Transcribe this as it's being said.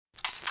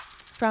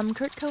From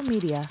Kurtco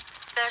Media.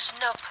 There's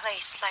no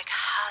place like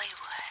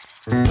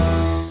Hollywood.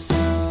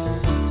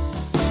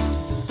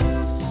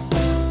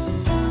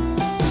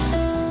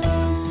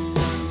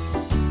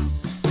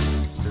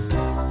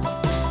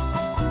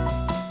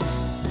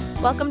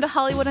 Welcome to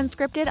Hollywood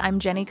Unscripted. I'm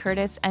Jenny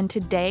Curtis, and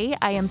today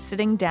I am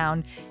sitting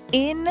down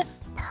in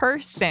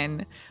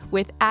person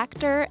with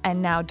actor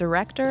and now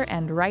director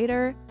and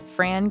writer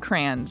Fran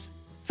Kranz.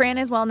 Fran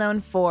is well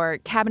known for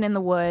Cabin in the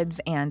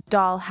Woods and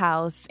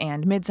Dollhouse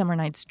and Midsummer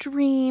Night's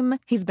Dream.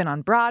 He's been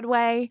on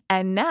Broadway,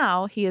 and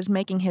now he is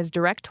making his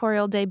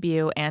directorial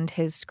debut and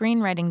his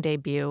screenwriting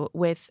debut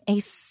with a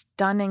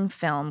stunning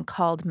film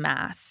called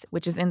Mass,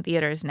 which is in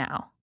theaters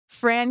now.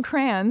 Fran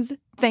Kranz,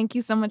 thank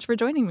you so much for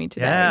joining me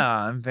today. Yeah,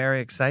 I'm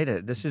very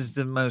excited. This is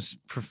the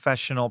most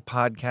professional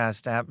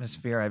podcast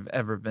atmosphere I've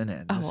ever been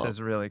in. This is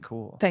really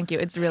cool. Thank you.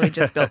 It's really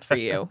just built for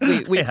you.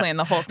 We planned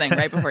the whole thing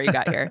right before you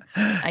got here.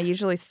 I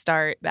usually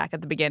start back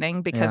at the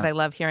beginning because I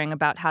love hearing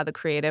about how the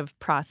creative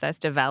process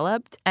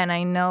developed. And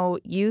I know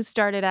you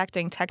started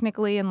acting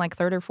technically in like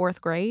 3rd or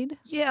 4th grade.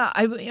 Yeah,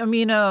 I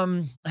mean,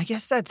 I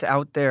guess that's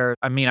out there.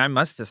 I mean, I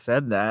must have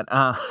said that.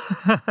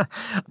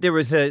 There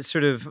was a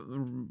sort of,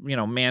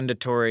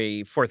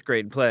 mandatory 4th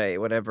grade play,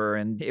 whatever,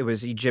 and it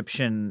was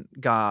Egyptian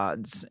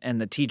gods,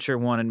 and the teacher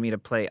wanted me to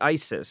play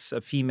Isis,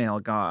 a female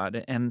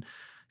god, and I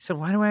said,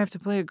 why do I have to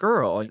play a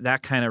girl?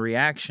 That kind of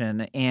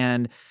reaction,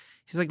 and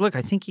he's like, look,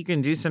 I think you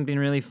can do something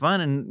really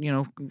fun,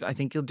 and, I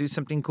think you'll do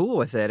something cool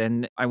with it.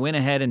 And I went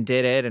ahead and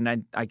did it,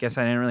 and I guess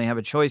I didn't really have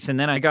a choice. And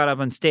then I got up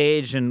on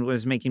stage and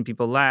was making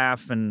people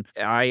laugh, and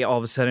I all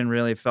of a sudden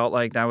really felt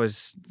like that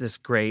was this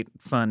great,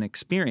 fun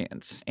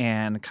experience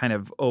and kind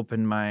of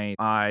opened my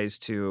eyes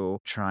to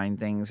trying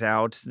things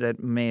out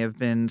that may have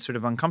been sort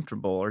of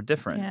uncomfortable or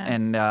different. Yeah.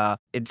 And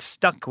it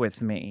stuck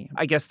with me.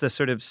 I guess the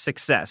sort of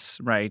success,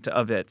 right,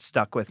 of it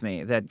stuck with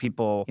me, that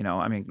people,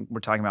 we're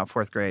talking about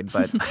 4th grade,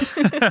 but...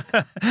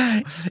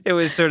 It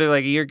was sort of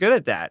like, you're good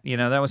at that.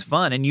 That was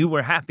fun. And you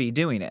were happy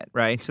doing it,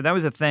 right? So that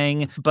was a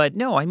thing. But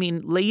no,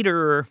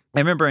 later, I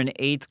remember in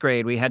 8th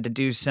grade, we had to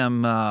do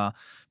some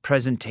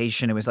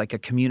presentation. It was like a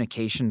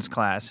communications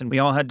class. And we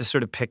all had to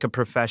sort of pick a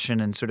profession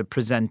and sort of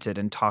present it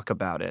and talk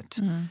about it.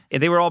 Mm-hmm.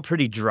 They were all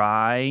pretty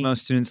dry.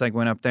 Most students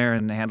went up there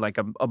and they had like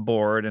a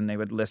board and they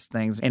would list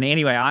things. And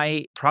anyway,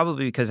 I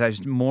probably because I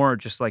was more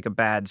just like a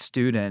bad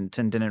student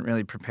and didn't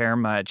really prepare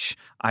much,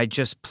 I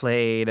just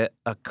played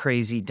a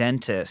crazy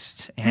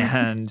dentist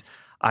and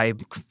I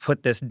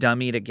put this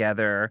dummy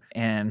together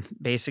and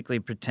basically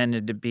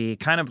pretended to be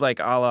kind of like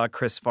a la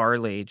Chris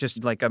Farley,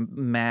 just like a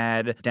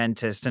mad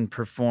dentist, and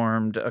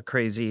performed a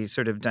crazy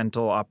sort of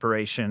dental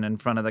operation in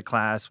front of the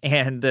class.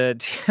 And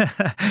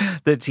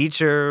the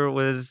teacher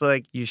was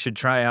like, you should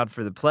try out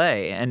for the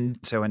play. And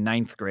so in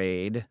 9th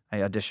grade, I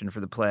auditioned for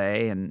the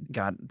play and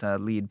got the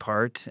lead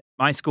part.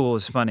 My school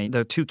was funny.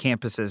 The 2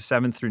 campuses,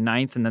 7th through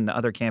 9th, and then the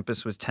other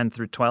campus was 10th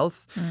through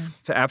 12th.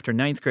 After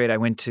 9th grade, I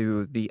went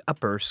to the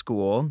upper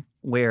school,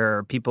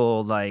 where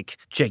people like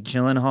Jake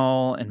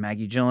Gyllenhaal and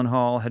Maggie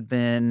Gyllenhaal had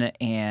been,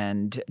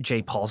 and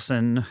Jay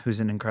Paulson, who's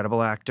an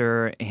incredible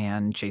actor,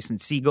 and Jason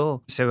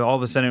Segel. So all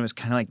of a sudden, it was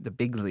kind of like the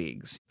big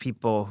leagues,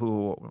 people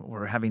who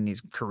were having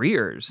these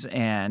careers.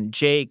 And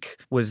Jake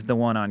was the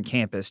one on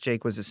campus.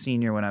 Jake was a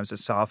senior when I was a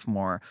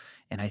sophomore.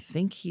 And I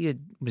think he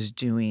was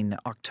doing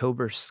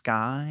October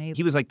Sky.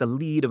 He was like the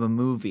lead of a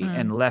movie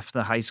and left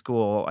the high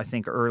school, I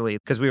think, early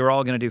because we were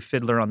all going to do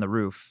Fiddler on the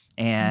Roof.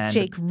 And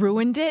Jake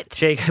ruined it?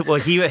 Jake, well,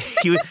 he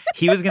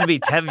was going to be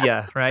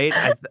Tevye, right?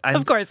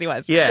 Of course he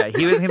was. Yeah,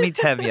 he was going to be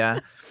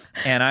Tevye.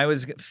 And I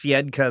was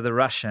Fyedka the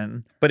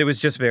Russian. But it was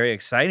just very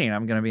exciting.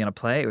 I'm going to be in a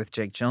play with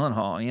Jake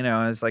Gyllenhaal.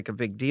 It was like a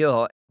big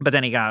deal. But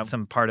then he got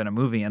some part in a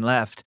movie and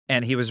left.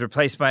 And he was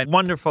replaced by a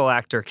wonderful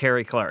actor,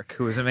 Carrie Clark,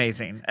 who was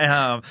amazing.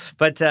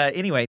 But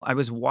anyway, I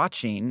was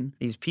watching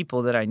these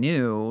people that I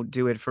knew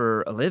do it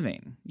for a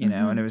living,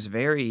 and it was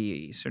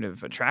very sort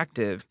of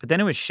attractive. But then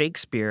it was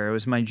Shakespeare. It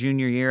was my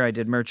junior year. I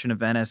did Merchant of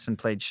Venice and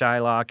played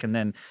Shylock. And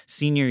then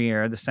senior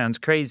year, this sounds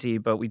crazy,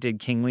 but we did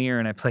King Lear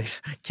and I played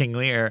King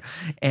Lear.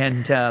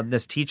 And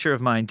this teacher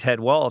of mine, Ted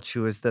Walsh,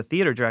 who was the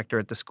theater director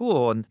at the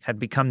school and had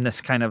become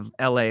this kind of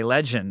LA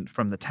legend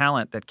from the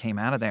talent that came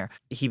out of there,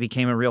 he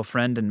became a real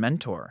friend and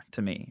mentor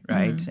to me,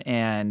 right?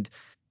 And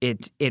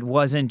it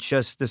wasn't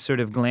just the sort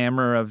of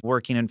glamour of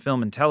working in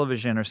film and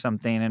television or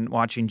something and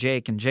watching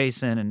Jake and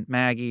Jason and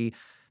Maggie,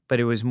 but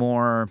it was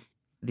more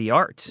the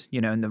art,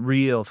 and the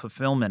real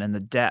fulfillment and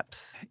the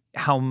depth,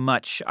 how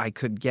much I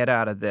could get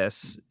out of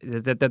this,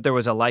 that there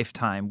was a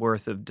lifetime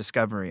worth of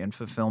discovery and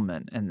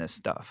fulfillment in this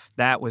stuff.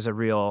 That was a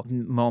real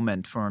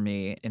moment for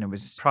me, and it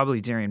was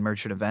probably during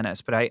Merchant of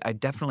Venice, but I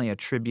definitely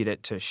attribute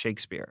it to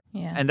Shakespeare.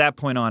 Yeah. And that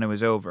point on, it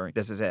was over.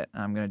 This is it.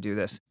 I'm going to do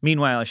this.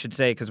 Meanwhile, I should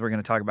say, because we're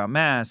going to talk about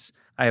Mass,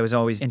 I was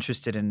always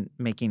interested in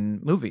making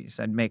movies.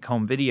 I'd make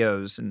home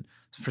videos and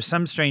for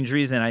some strange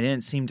reason, I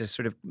didn't seem to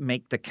sort of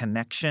make the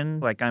connection.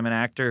 Like, I'm an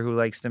actor who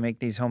likes to make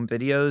these home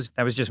videos.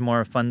 That was just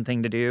more a fun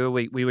thing to do.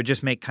 We would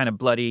just make kind of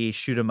bloody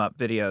shoot 'em up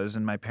videos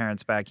in my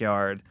parents'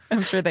 backyard.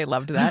 I'm sure they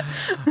loved that.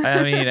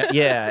 I mean,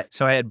 yeah.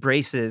 So I had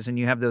braces, and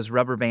you have those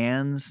rubber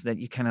bands that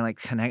you kind of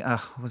like connect.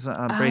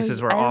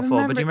 Braces were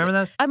awful. But do you remember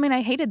that? I mean,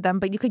 I hated them,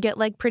 but you could get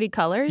like pretty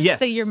colors. Yes.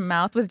 So your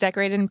mouth was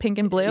decorated in pink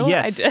and blue.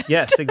 Yes,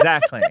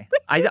 exactly.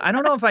 I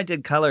don't know if I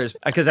did colors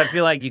because I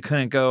feel like you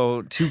couldn't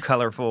go too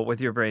colorful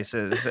with your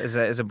braces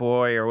as a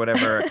boy or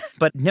whatever.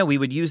 But no, we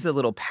would use the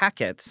little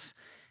packets.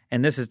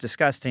 And this is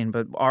disgusting,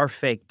 but our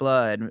fake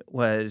blood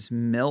was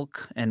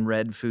milk and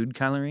red food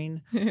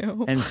coloring.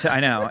 Ew. And so I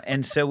know.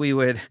 And so we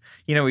would,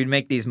 we'd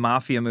make these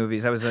mafia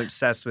movies. I was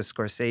obsessed with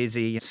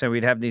Scorsese. So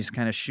we'd have these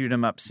kind of shoot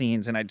 'em up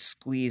scenes, and I'd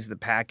squeeze the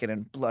packet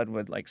and blood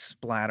would like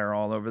splatter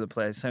all over the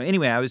place. So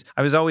anyway, I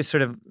was always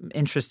sort of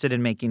interested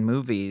in making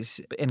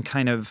movies and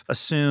kind of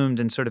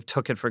assumed and sort of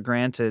took it for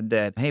granted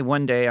that, hey,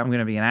 one day I'm going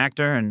to be an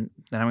actor and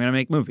then I'm going to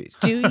make movies.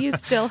 Do you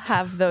still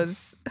have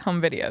those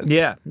home videos?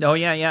 Yeah. Oh,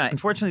 yeah.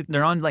 Unfortunately,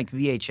 they're on like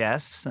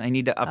VHS. I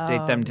need to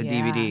update them to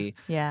DVD.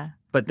 Yeah.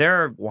 But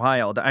they're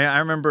wild. I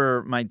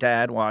remember my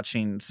dad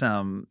watching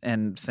some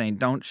and saying,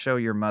 "Don't show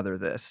your mother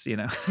this,"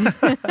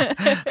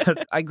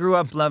 I grew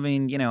up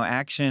loving,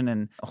 action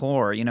and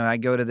horror. I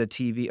go to the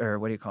TV, or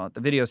what do you call it?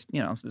 The video,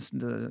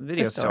 the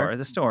video store,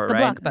 the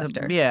right?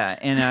 Blockbuster. Yeah.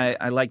 And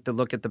I like to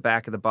look at the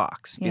back of the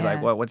box. Be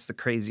like, well, what's the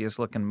craziest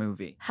looking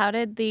movie? How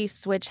did the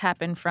switch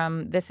happen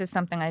from this is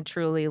something I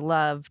truly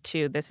love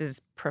to this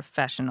is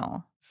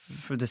professional?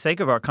 For the sake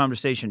of our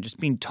conversation, just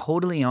being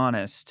totally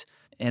honest,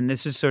 and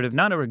this is sort of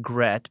not a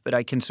regret, but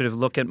I can sort of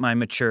look at my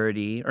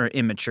maturity or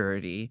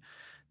immaturity,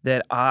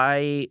 that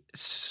I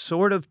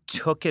sort of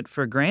took it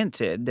for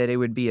granted that it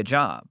would be a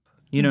job.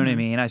 You know what I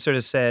mean? I sort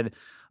of said,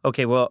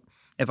 okay, well,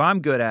 if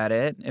I'm good at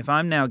it, if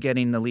I'm now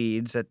getting the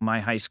leads at my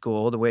high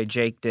school the way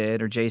Jake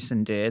did or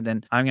Jason did,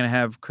 then I'm going to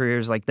have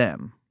careers like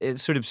them. It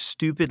sort of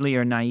stupidly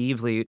or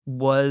naively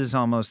was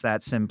almost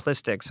that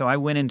simplistic. So I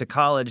went into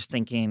college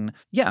thinking,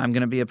 yeah, I'm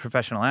going to be a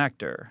professional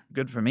actor.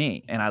 Good for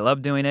me. And I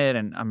love doing it.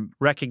 And I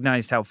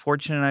recognized how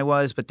fortunate I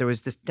was. But there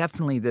was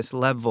definitely this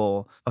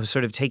level of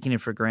sort of taking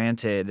it for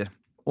granted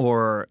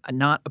or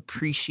not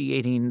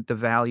appreciating the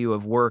value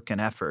of work and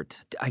effort.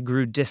 I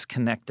grew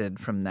disconnected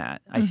from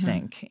that, I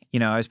think.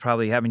 I was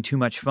probably having too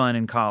much fun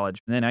in college.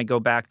 And then I go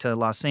back to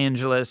Los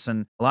Angeles,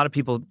 and a lot of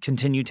people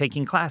continue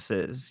taking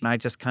classes. And I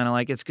just kind of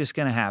like, it's just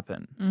going to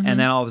happen. And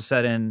then all of a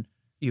sudden,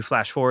 you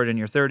flash forward in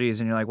your 30s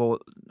and you're like, well,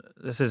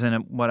 this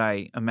isn't what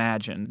I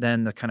imagined.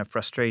 Then the kind of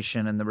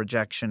frustration and the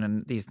rejection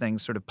and these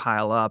things sort of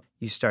pile up.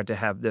 You start to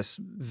have this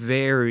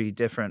very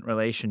different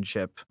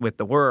relationship with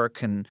the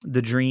work and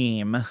the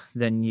dream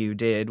than you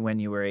did when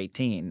you were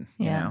 18.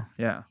 Yeah.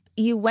 Yeah.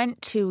 You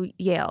went to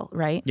Yale,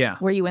 right? Yeah.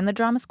 Were you in the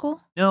drama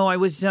school? No, I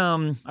was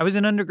an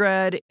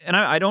undergrad, and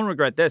I don't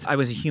regret this. I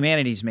was a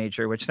humanities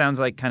major, which sounds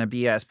like kind of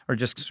BS, or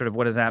just sort of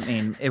what does that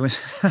mean? It was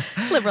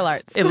liberal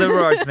arts. A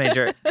liberal arts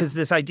major, because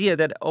this idea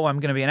that, I'm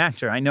going to be an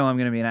actor. I know I'm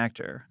going to be an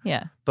actor.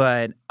 Yeah.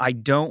 But I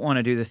don't want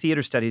to do the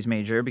theater studies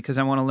major because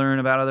I want to learn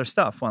about other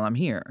stuff while I'm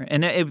here.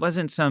 And it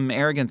wasn't some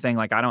arrogant thing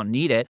like I don't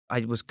need it. I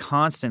was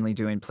constantly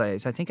doing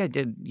plays. I think I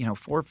did,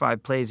 4 or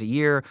 5 plays a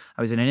year.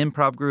 I was in an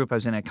improv group. I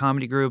was in a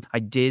comedy group. I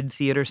did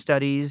theater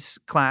studies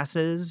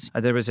classes.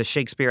 There was a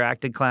Shakespeare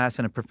acting class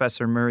and a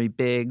Professor Murray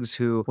Biggs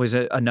who was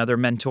another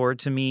mentor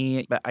to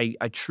me. But I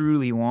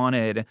truly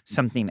wanted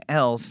something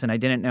else, and I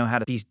didn't know how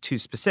to be too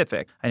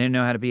specific. I didn't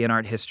know how to be an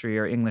art history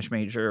or English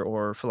major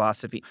or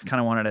philosophy. Kind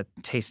of wanted a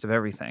taste of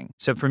everything.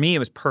 So for me, it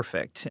was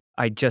perfect.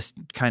 I just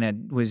kind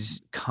of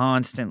was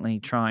constantly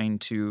trying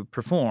to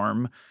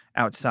perform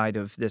outside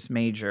of this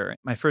major.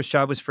 My first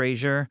job was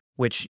Frasier,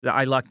 which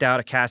I lucked out.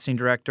 A casting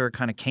director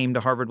kind of came to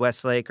Harvard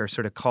Westlake or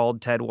sort of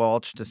called Ted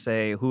Walsh to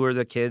say, who are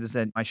the kids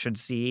that I should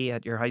see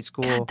at your high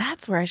school? God,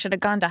 that's where I should have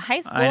gone to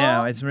high school. I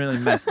know. It's really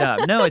messed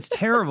up. No, it's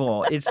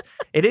terrible.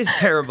 It is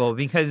terrible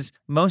because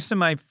most of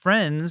my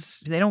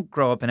friends, they don't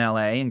grow up in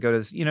LA and go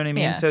to, you know what I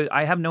mean? Yeah. So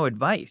I have no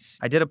advice.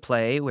 I did a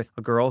play with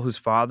a girl whose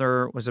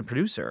father was a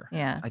producer.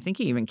 Yeah. I think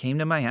he even came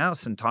to my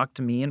house and talked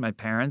to me and my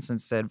parents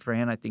and said,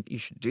 Fran, I think you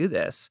should do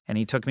this. And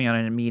he took me on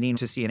a meeting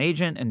to see an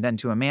agent and then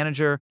to a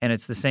manager. And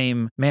it's the same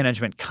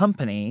management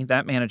company.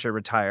 That manager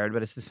retired,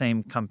 but it's the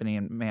same company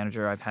and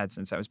manager I've had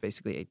since I was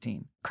basically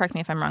 18. Correct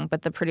me if I'm wrong,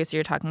 but the producer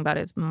you're talking about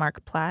is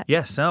Mark Platt.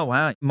 Yes. Oh,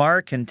 wow.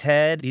 Mark and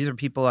Ted, these are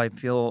people I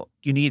feel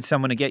you need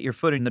someone to get your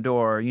foot in the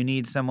door. You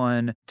need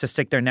someone to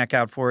stick their neck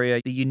out for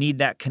you. You need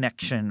that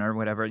connection or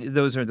whatever.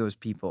 Those are those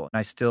people.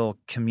 I still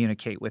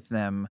communicate with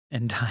them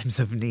in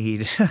times of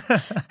need.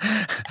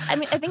 I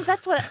mean, I think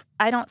that's what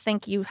I don't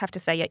think you have to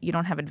say yet. You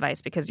don't have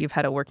advice because you've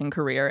had a working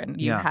career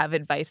and you have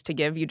advice to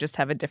give. You just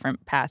have a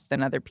different path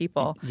than other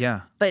people.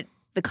 Yeah. But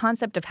the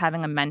concept of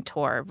having a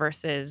mentor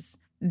versus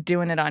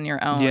doing it on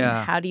your own,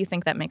 how do you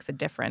think that makes a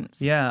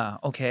difference? Yeah,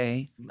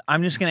 okay.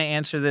 I'm just going to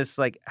answer this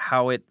like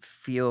how it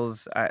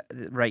feels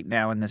right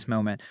now in this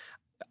moment.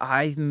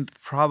 I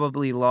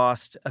probably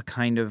lost a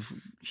kind of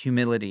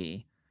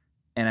humility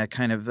and a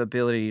kind of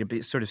ability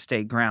to sort of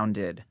stay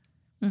grounded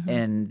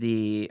in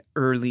the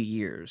early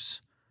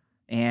years.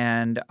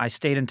 And I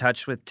stayed in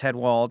touch with Ted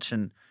Walsh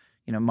and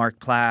Mark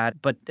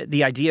Platt, but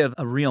the idea of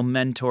a real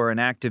mentor, an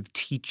active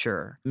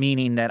teacher,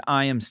 meaning that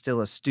I am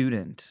still a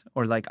student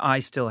or like I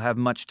still have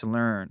much to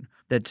learn,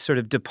 that sort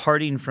of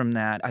departing from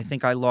that, I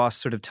think I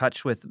lost sort of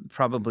touch with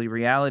probably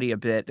reality a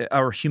bit,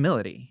 or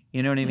humility,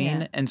 you know what I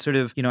mean? Yeah. And sort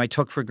of, I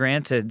took for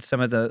granted some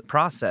of the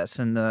process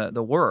and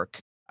the work.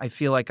 I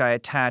feel like I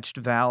attached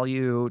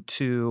value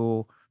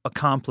to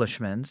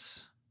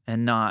accomplishments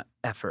and not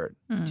effort.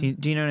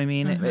 Do you know what I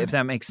mean? If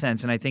that makes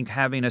sense. And I think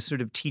having a sort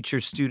of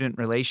teacher-student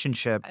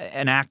relationship,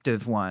 an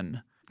active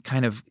one,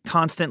 kind of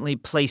constantly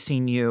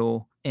placing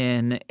you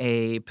in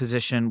a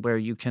position where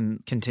you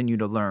can continue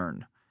to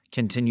learn,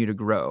 continue to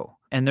grow.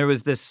 And there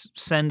was this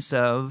sense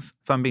of,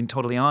 if I'm being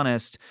totally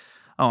honest,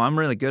 I'm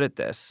really good at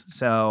this.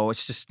 So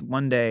it's just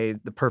one day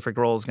the perfect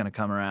role is going to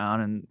come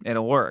around and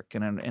it'll work,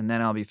 and then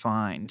I'll be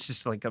fine. It's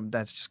just like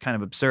that's just kind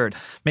of absurd.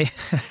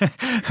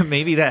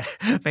 Maybe that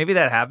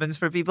happens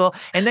for people,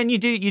 and then you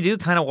do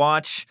kind of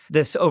watch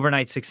this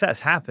overnight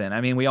success happen. I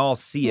mean, we all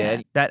see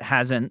it. That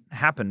hasn't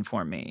happened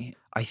for me.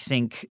 I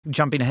think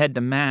jumping ahead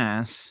to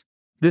Mass,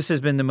 this has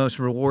been the most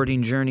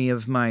rewarding journey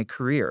of my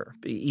career.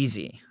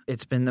 Easy.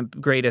 It's been the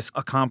greatest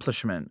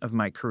accomplishment of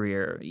my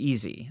career.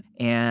 Easy.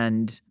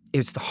 And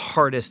it's the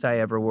hardest I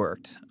ever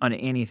worked on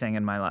anything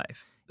in my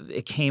life.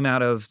 It came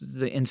out of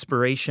the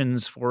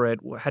inspirations for it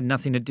had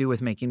nothing to do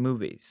with making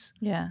movies.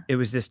 Yeah. It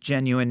was this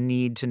genuine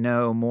need to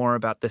know more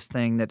about this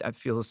thing that I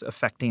feel is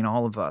affecting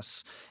all of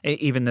us.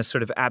 Even this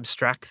sort of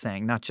abstract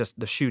thing, not just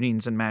the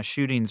shootings and mass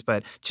shootings,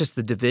 but just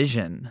the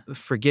division,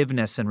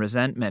 forgiveness and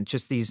resentment,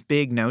 just these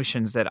big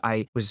notions that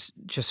I was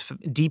just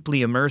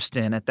deeply immersed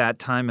in at that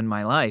time in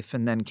my life,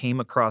 and then came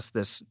across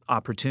this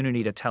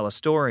opportunity to tell a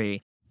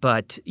story.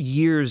 But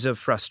years of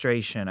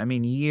frustration. I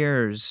mean,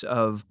 years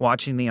of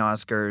watching the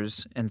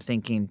Oscars and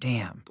thinking,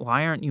 damn,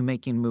 why aren't you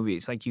making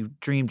movies? Like, you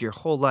dreamed your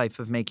whole life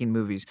of making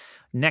movies.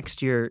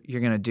 Next year,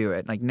 you're going to do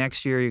it. Like,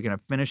 next year, you're going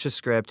to finish a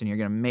script and you're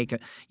going to make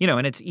it,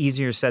 and it's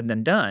easier said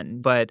than done.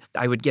 But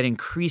I would get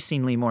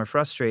increasingly more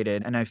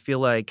frustrated. And I feel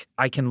like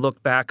I can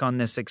look back on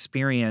this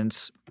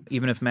experience,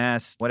 even if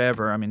Mass,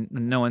 whatever, I mean,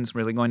 no one's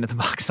really going to the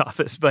box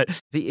office,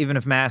 but even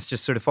if Mass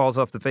just sort of falls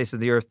off the face of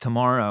the earth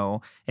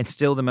tomorrow, it's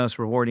still the most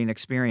rewarding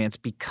experience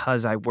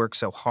because I work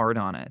so hard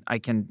on it. I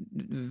can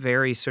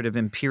very sort of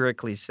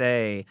empirically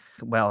say,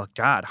 well,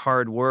 God,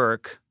 hard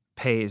work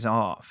pays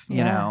off,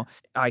 you know?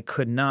 I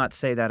could not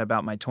say that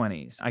about my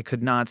 20s. I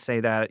could not say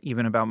that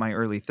even about my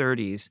early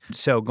 30s.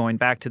 So going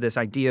back to this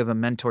idea of a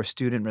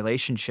mentor-student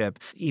relationship,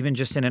 even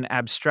just in an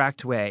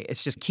abstract way,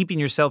 it's just keeping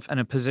yourself in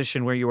a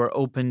position where you are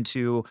open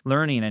to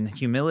learning and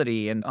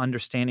humility and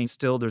understanding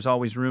still there's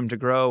always room to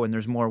grow and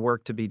there's more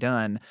work to be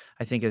done,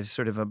 I think is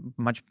sort of a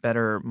much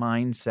better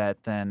mindset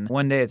than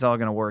one day it's all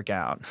going to work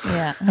out.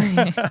 Yeah.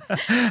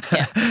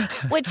 Yeah.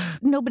 Which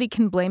nobody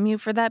can blame you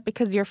for that,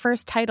 because your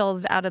first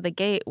titles out of the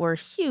gate were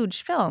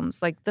huge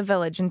films like The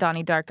Village and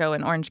Donnie Darko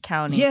and Orange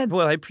County. Yeah,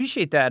 well, I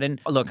appreciate that. And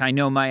look, I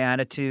know my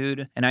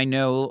attitude, and I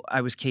know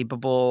I was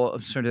capable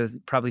of sort of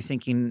probably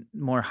thinking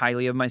more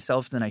highly of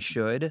myself than I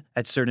should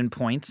at certain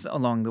points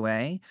along the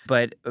way.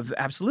 But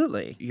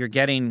absolutely, you're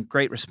getting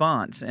great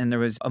response. And there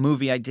was a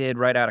movie I did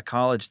right out of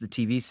college, The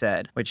TV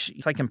Set, which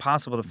it's like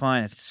impossible to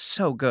find. It's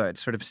so good,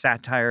 sort of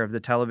satire of the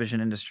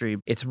television industry.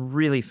 It's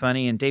really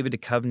funny. And David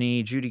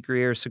Duchovny, Judy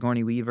Greer,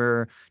 Sigourney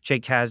Weaver,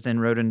 Jake Kasdan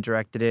wrote and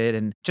directed it,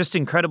 and just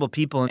incredible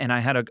people. And I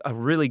had a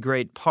really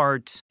great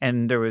part,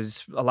 and there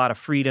was a lot of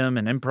freedom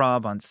and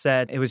improv on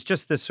set. It was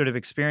just this sort of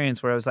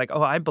experience where I was like,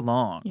 oh, I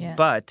belong. Yeah.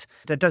 But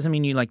that doesn't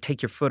mean you like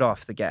take your foot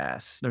off the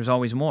gas. There's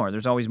always more.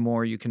 There's always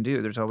more you can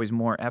do. There's always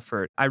more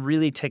effort. I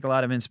really take a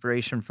lot of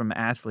inspiration from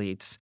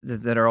athletes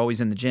that are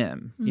always in the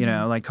gym. Mm-hmm. You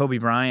know, like Kobe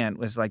Bryant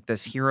was like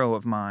this hero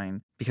of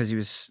mine because he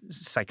was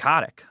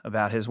psychotic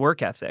about his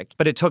work ethic.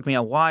 But it took me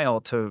a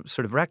while to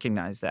sort of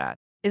recognize that.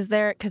 Is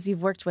there, because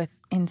you've worked with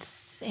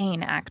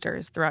insane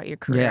actors throughout your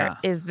career,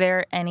 is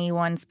there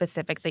anyone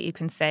specific that you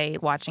can say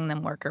watching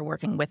them work or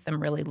working with them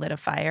really lit a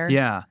fire?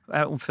 Yeah.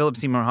 Philip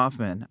Seymour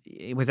Hoffman,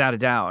 without a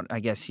doubt.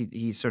 I guess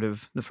he's sort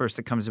of the first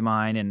that comes to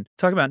mind. And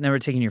talk about never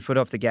taking your foot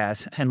off the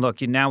gas. And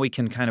look, now we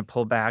can kind of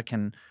pull back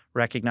and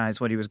recognize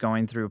what he was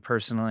going through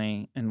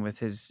personally and with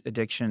his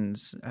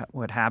addictions,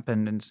 what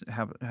happened and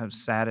how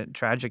sad and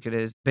tragic it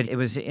is. But it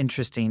was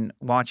interesting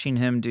watching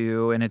him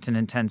do, and it's an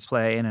intense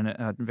play and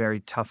a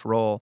very tough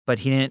role, but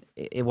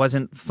it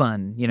wasn't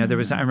fun. You know, there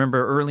was, I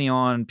remember early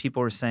on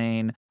people were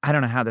saying, I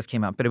don't know how this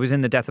came up, but it was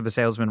in The Death of a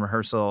Salesman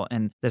rehearsal,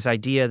 and this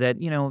idea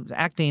that, you know,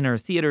 acting or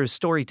theater is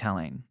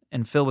storytelling.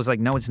 And Phil was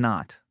like, no, it's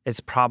not. It's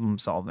problem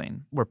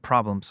solving. We're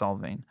problem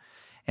solving.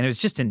 And it was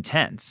just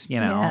intense, you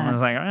know. Yeah. I was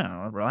like,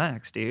 oh,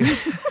 relax, dude.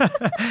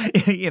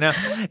 You know,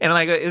 and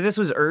like this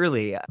was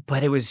early,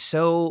 but it was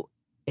so.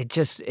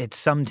 It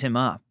summed him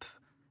up,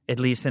 at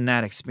least in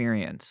that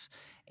experience.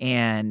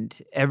 And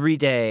every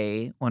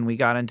day when we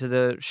got into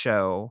the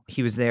show,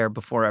 he was there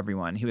before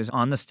everyone. He was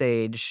on the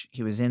stage.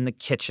 He was in the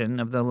kitchen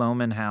of the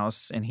Lohman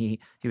house, and he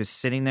was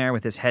sitting there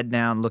with his head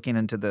down looking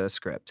into the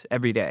script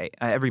every day,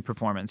 every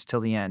performance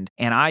till the end.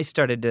 And I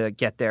started to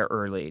get there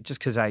early just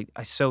because I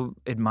so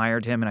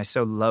admired him and I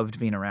so loved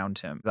being around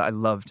him. I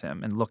loved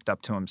him and looked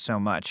up to him so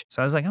much.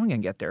 So I was like, I'm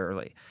going to get there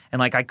early.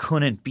 And like I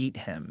couldn't beat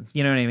him.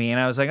 You know what I mean?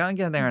 I was like, I'll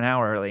get there an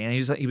hour early. And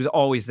he was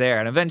always there.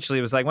 And eventually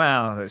it was like,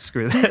 well,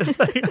 screw this.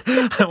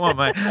 I want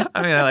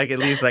I like at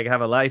least like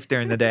have a life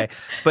during the day.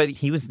 But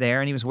he was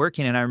there and he was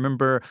working. And I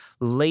remember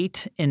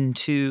late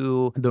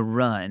into the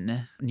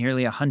run,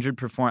 nearly 100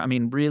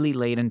 really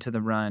late into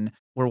the run,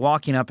 we're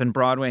walking up in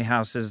Broadway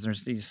houses.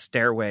 There's these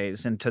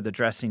stairways into the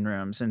dressing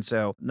rooms. And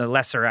so the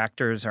lesser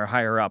actors are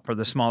higher up or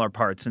the smaller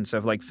parts. And so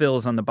like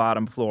Phil's on the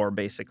bottom floor,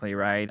 basically,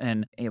 right?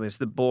 And it was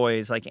the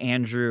boys like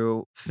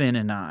Andrew, Finn,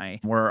 and I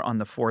were on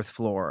the 4th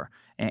floor.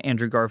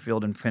 Andrew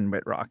Garfield and Finn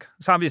Wittrock.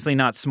 It's obviously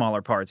not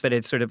smaller parts, but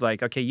it's sort of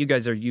like, okay, you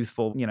guys are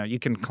youthful. You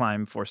can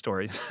climb 4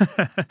 stories.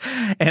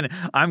 And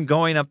I'm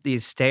going up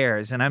these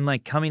stairs and I'm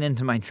like coming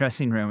into my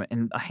dressing room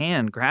and a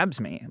hand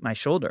grabs me, my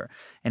shoulder,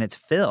 and it's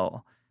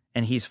Phil.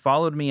 And he's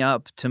followed me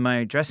up to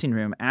my dressing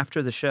room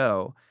after the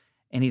show.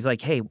 And he's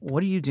like, hey,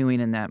 what are you doing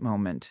in that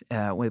moment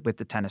with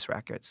the tennis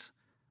rackets?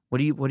 What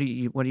are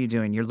you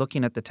doing? You're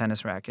looking at the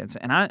tennis rackets.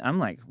 And I'm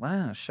like,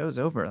 wow, show's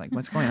over. Like,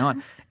 what's going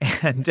on?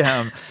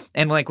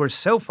 And like, we're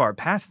so far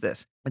past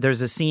this.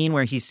 There's a scene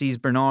where he sees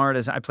Bernard,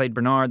 as I played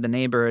Bernard, the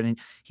neighbor, and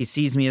he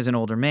sees me as an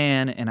older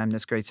man, and I'm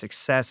this great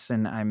success,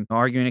 and I'm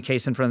arguing a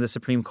case in front of the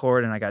Supreme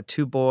Court, and I got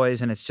 2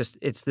 boys, and it's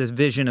this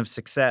vision of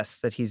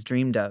success that he's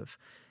dreamed of,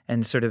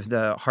 and sort of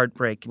the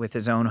heartbreak with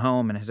his own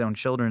home and his own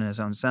children and his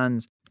own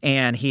sons.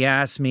 And he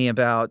asked me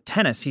about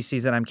tennis. He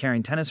sees that I'm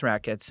carrying tennis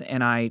rackets.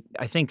 And I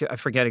think, I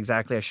forget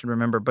exactly, I should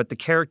remember, but the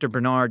character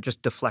Bernard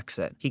just deflects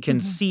it. He can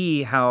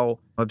see how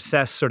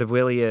obsessed sort of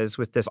Willie is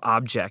with this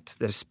object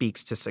that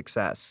speaks to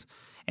success.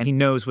 And he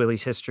knows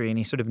Willie's history and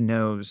he sort of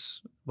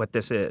knows what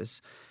this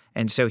is.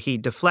 And so he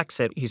deflects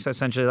it. He's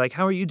essentially like,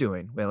 how are you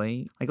doing,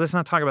 Willie? Like, let's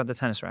not talk about the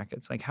tennis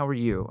rackets. Like, how are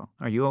you?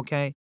 Are you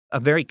okay? A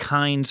very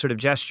kind sort of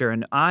gesture.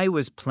 And I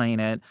was playing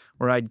it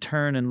where I'd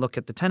turn and look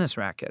at the tennis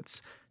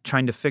rackets,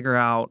 trying to figure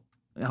out,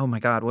 oh my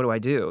God, what do I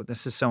do?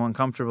 This is so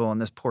uncomfortable.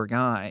 And this poor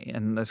guy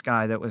and this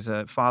guy that was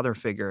a father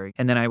figure.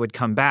 And then I would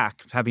come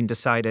back having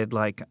decided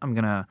like, I'm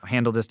going to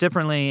handle this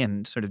differently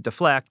and sort of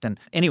deflect. And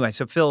anyway,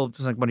 so Phil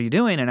was like, what are you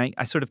doing? And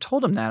I sort of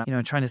told him that,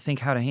 trying to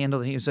think how to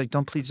handle it. He was like,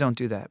 please don't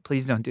do that.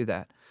 Please don't do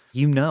that.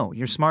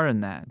 You're smarter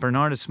than that.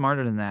 Bernard is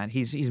smarter than that.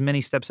 He's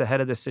many steps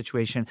ahead of this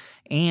situation.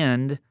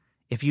 And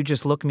if you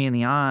just look me in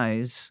the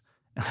eyes,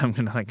 I'm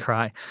going to like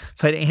cry,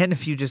 and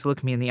if you just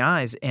look me in the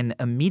eyes and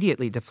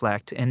immediately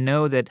deflect and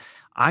know that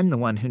I'm the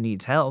one who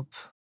needs help,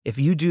 if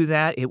you do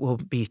that, it will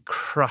be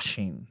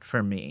crushing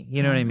for me.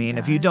 You know what I mean?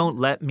 God. If you don't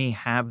let me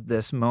have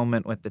this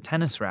moment with the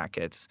tennis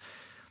rackets,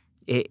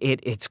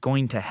 it's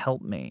going to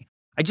help me.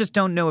 I just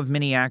don't know of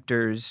many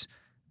actors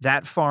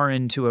that far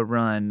into a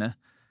run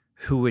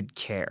who would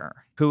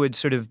care, who would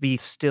sort of be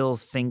still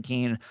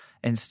thinking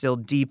and still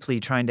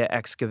deeply trying to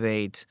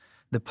excavate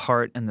the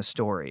part and the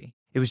story.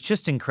 It was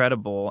just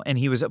incredible. And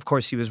he was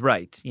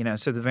right.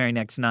 So the very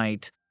next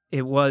night,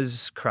 it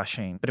was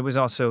crushing, but it was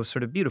also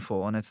sort of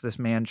beautiful. And it's this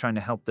man trying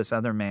to help this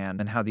other man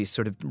and how these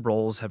sort of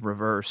roles have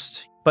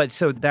reversed. But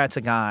so that's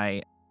a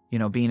guy,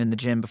 being in the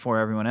gym before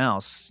everyone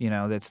else,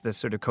 that's the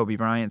sort of Kobe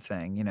Bryant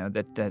thing,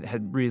 that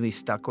had really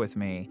stuck with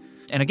me.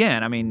 And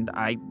again,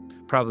 I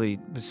probably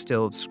was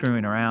still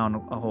screwing around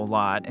a whole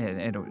lot. And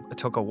it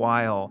took a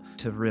while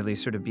to really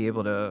sort of be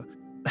able to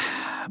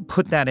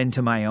put that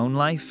into my own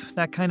life,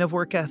 that kind of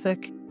work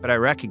ethic. But I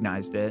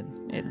recognized it.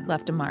 It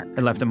left a mark.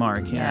 It left a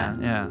mark, yeah.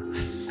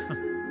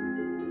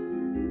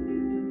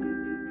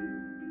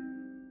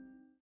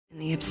 In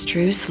the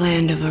abstruse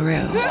land of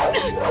Aru,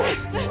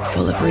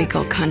 full of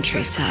regal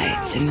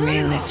countrysides and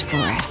rayless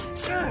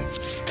forests.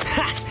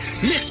 Ha!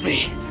 Miss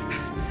me!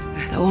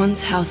 The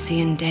once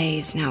halcyon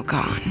days now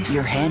gone.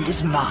 Your hand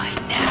is mine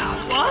now.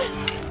 What?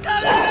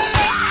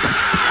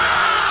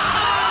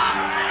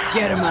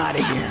 Get him out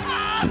of here.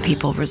 And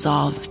people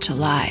resolve to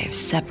lives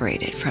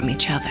separated from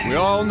each other. We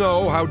all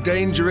know how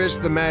dangerous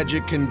the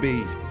magic can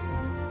be.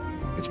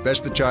 It's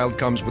best the child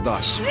comes with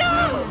us.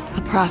 No!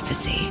 A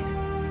prophecy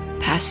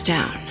passed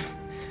down,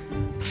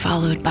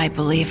 followed by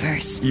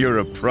believers. You're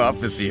a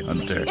prophecy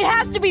hunter. It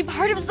has to be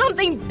part of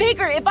something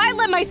bigger. If I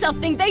let myself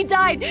think they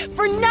died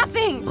for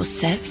nothing. Will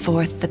set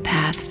forth the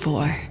path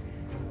for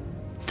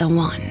the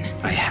one.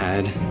 I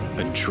had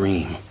a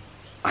dream.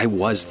 I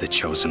was the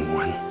chosen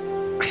one.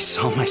 I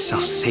saw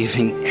myself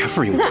saving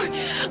everyone.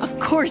 Of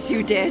course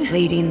you did.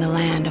 Leading the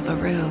land of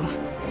Aru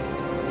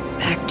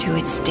back to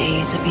its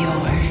days of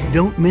yore.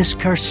 Don't miss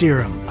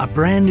Carcerum, a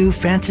brand new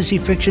fantasy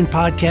fiction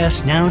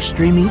podcast now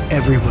streaming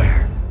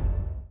everywhere.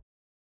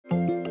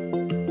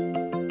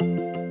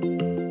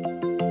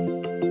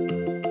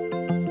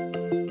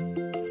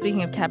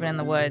 Speaking of Cabin in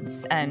the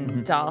Woods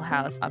and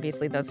Dollhouse,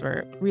 obviously those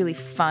were really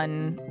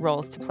fun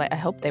roles to play. I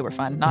hope they were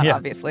fun. Not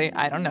obviously.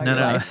 I don't know your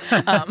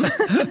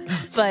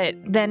life. But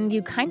then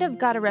you kind of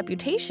got a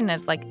reputation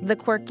as like the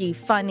quirky,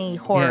 funny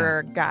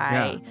horror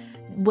guy. Yeah.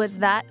 Was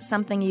that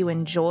something you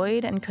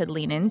enjoyed and could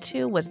lean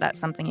into? Was that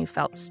something you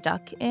felt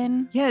stuck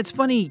in? Yeah, it's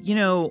funny.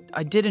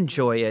 I did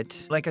enjoy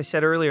it. Like I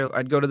said earlier,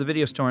 I'd go to the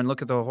video store and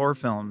look at the horror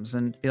films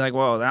and be like,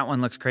 whoa, that one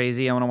looks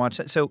crazy. I want to watch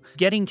that. So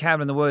getting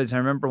Cabin in the Woods, I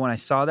remember when I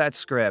saw that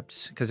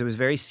script, because it was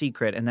very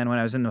secret. And then when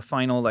I was in the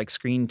final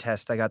screen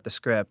test, I got the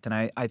script. And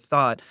I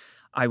thought,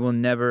 I will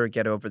never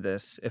get over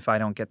this if I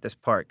don't get this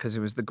part, because it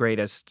was the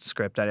greatest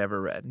script I'd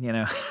ever read,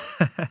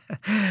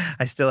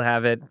 I still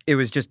have it. It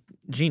was just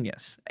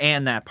genius.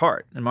 And that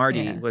part. And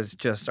Marty was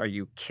just, are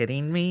you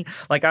kidding me?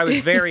 Like, I was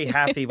very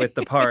happy with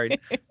the part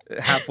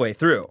halfway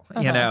through.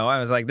 I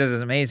was like, this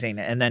is amazing.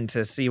 And then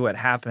to see what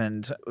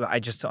happened, I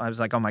was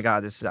like, oh my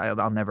God,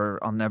 I'll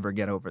never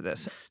get over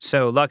this.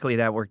 So luckily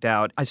that worked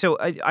out. So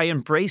I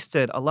embraced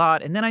it a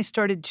lot. And then I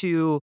started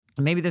to,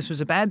 maybe this was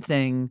a bad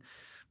thing,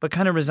 but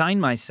kind of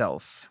resign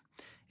myself.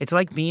 It's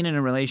like being in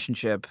a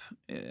relationship,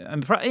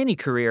 any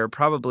career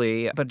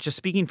probably, but just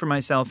speaking for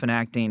myself and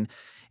acting,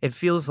 it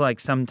feels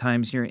like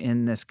sometimes you're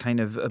in this kind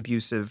of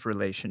abusive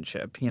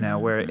relationship,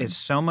 where it's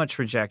so much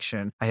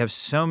rejection. I have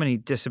so many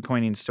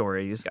disappointing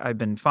stories. I've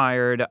been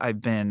fired.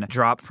 I've been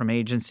dropped from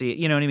agency.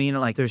 You know what I mean?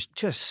 Like, there's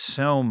just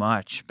so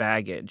much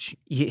baggage.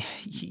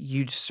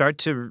 You start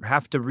to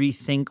have to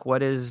rethink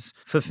what is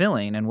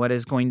fulfilling and what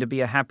is going to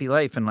be a happy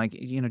life. And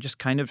just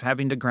kind of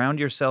having to ground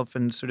yourself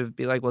and sort of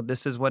be like, well,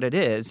 this is what it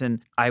is. And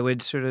I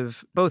would sort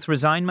of both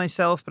resign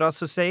myself, but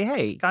also say,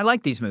 hey, I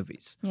like these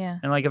movies. Yeah.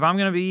 And if I'm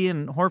going to be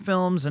in horror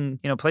films and,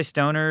 play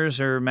stoners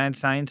or mad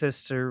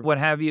scientists or what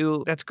have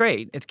you, that's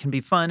great. It can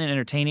be fun and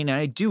entertaining, and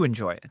I do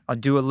enjoy it. I'll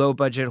do a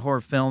low-budget horror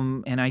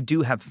film, and I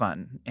do have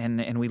fun,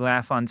 and we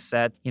laugh on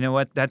set. You know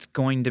what? That's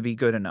going to be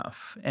good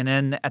enough. And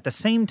then at the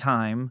same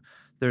time,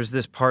 there's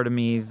this part of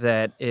me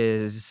that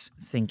is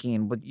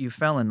thinking, but you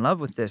fell in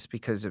love with this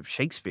because of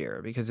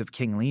Shakespeare, because of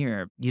King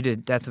Lear. You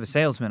did Death of a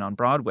Salesman on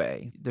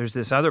Broadway. There's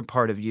this other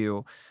part of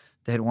you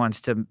that wants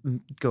to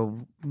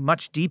go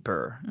much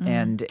deeper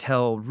and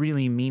tell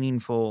really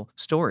meaningful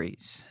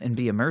stories and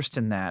be immersed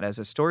in that as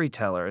a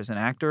storyteller, as an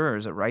actor, or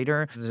as a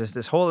writer. There's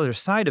this whole other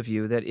side of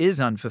you that is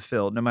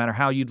unfulfilled, no matter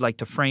how you'd like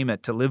to frame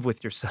it to live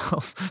with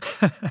yourself.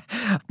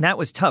 That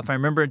was tough. I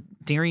remember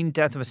during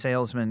Death of a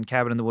Salesman,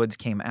 Cabin in the Woods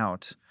came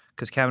out,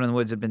 because Cabin in the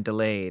Woods had been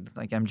delayed.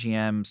 Like,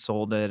 MGM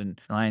sold it and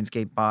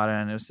Lionsgate bought it,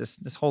 and it was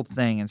this whole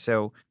thing. And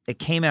so it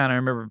came out. I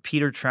remember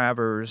Peter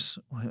Travers,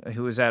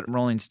 who was at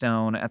Rolling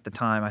Stone at the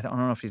time. I don't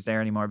know if he's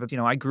there anymore, but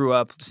I grew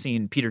up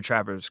seeing Peter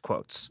Travers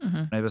quotes.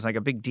 It was like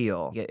a big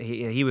deal.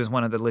 He was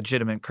one of the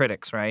legitimate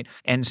critics, right?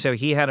 And so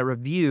he had a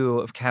review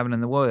of Cabin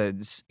in the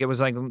Woods. It was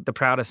like the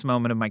proudest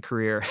moment of my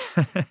career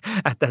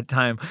at that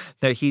time.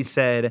 That he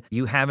said,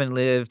 "You haven't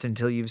lived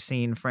until you've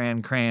seen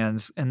Fran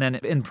Kranz," and then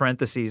in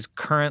parentheses,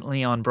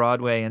 currently on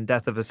Broadway in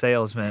Death of a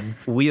Salesman,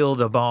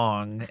 wield a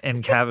bong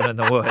in Cabin in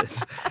the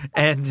Woods.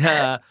 And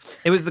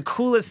it was the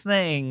coolest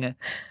thing,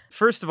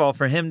 first of all,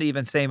 for him to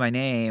even say my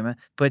name,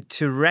 but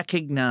to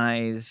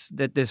recognize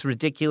that this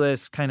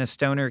ridiculous kind of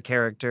stoner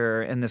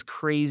character in this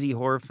crazy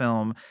horror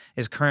film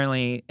is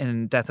currently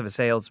in Death of a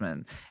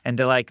Salesman. And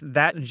to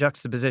that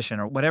juxtaposition,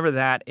 or whatever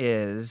that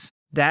is,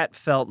 that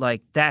felt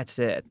like that's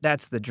it.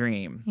 That's the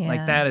dream.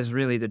 Yeah. That is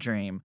really the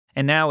dream.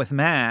 And now with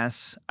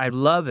Mass, I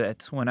love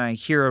it when I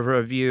hear a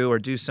review or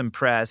do some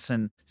press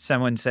and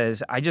someone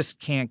says, I just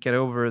can't get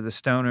over the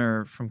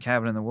stoner from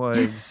Cabin in the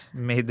Woods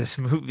made this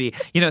movie.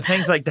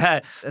 Things like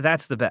that.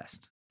 That's the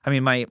best. I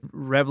mean, my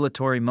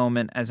revelatory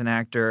moment as an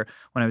actor,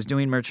 when I was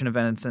doing Merchant of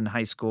Venice in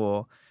high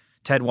school,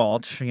 Ted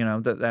Walsh,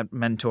 that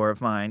mentor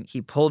of mine, he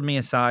pulled me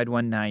aside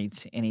one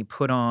night and he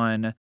put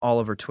on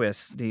Oliver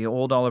Twist, the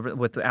old Oliver,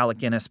 with Alec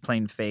Guinness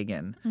playing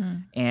Fagin.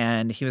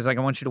 And he was like,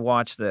 I want you to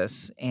watch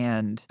this.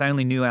 And I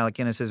only knew Alec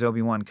Guinness as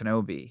Obi-Wan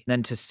Kenobi.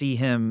 Then to see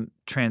him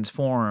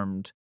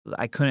transformed,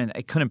 I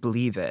couldn't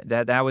believe it.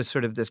 That was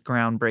sort of this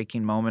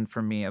groundbreaking moment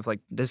for me of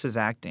this is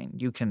acting.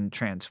 You can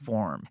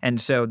transform. And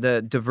so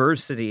the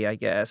diversity, I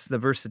guess, the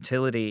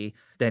versatility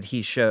that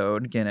he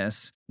showed,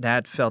 Guinness,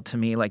 that felt to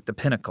me like the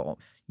pinnacle.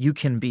 You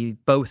can be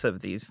both of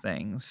these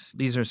things.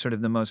 These are sort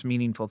of the most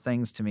meaningful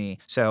things to me.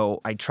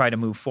 So I try to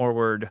move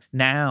forward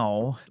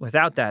now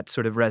without that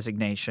sort of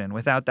resignation,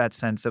 without that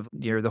sense of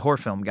you're the horror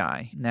film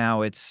guy.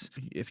 Now it's,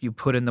 if you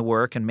put in the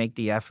work and make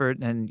the effort,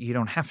 and you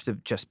don't have to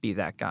just be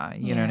that guy.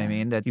 You know what I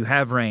mean? That you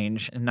have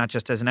range, and not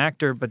just as an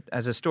actor, but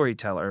as a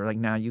storyteller.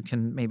 Now you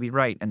can maybe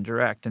write and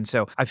direct. And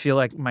so I feel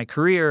like my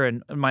career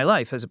and my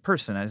life as a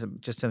person, as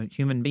just a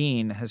human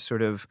being, has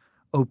sort of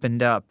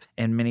opened up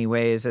in many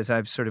ways as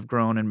I've sort of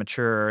grown and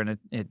mature, and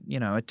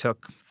it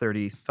took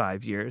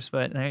 35 years,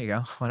 but there you go,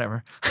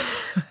 whatever.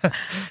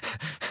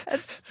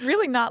 That's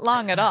really not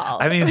long at all.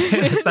 I mean,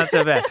 it's not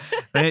so bad.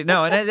 Right?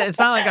 No, and it's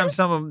not like I'm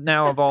some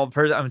now evolved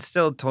person. I'm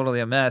still totally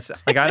a mess.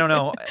 Like, I don't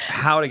know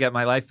how to get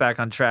my life back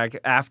on track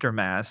after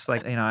Mass.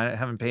 Like, I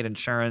haven't paid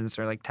insurance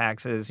or like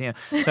taxes,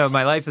 so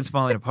my life is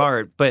falling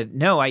apart. But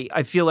no,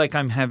 I feel like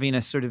I'm having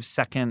a sort of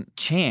second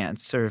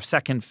chance or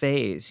second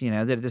phase,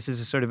 that this is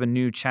a sort of a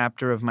new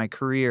chapter of my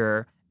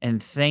career.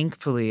 And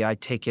thankfully, I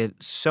take it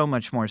so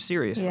much more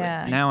seriously.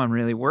 Yeah. Now I'm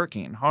really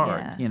working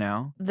hard,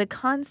 The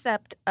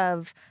concept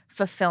of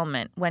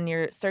fulfillment when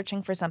you're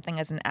searching for something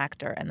as an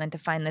actor and then to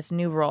find this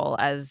new role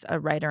as a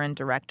writer and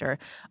director,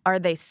 are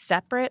they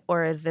separate,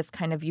 or is this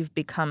kind of you've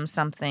become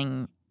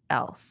something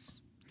else?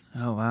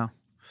 Oh, wow.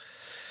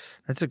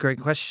 That's a great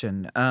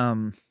question.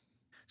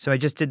 So I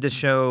just did the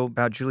show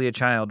about Julia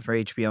Child for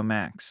HBO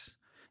Max,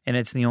 and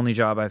it's the only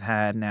job I've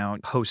had now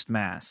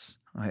post-Mass.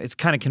 It's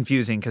kind of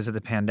confusing because of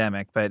the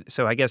pandemic, but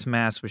so I guess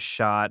Mass was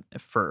shot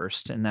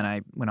first, and then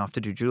I went off to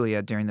do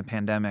Julia during the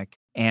pandemic,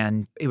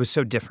 and it was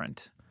so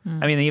different.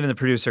 I mean, even the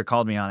producer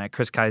called me on it.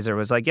 Chris Kaiser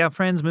was like, yeah,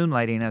 Fran's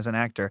moonlighting as an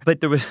actor. But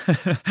there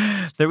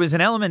was an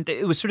element that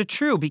it was sort of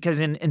true because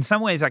in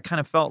some ways I kind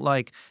of felt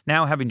like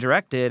now having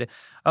directed,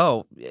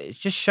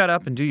 just shut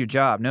up and do your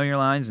job. Know your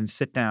lines and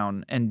sit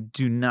down and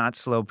do not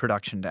slow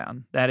production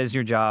down. That is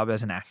your job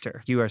as an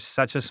actor. You are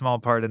such a small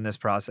part in this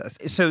process.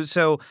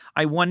 So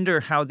I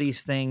wonder how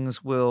these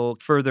things will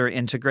further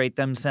integrate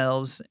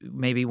themselves.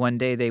 Maybe one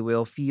day they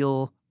will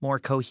feel more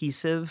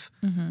cohesive.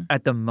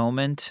 At the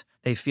moment,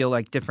 they feel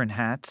like different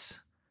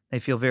hats. They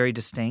feel very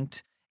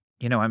distinct.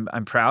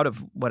 I'm proud of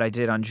what I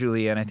did on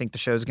Julia, and I think the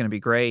show's going to be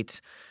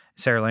great.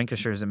 Sarah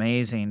Lancashire is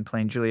amazing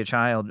playing Julia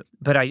Child.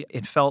 But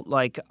it felt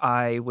like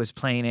I was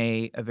playing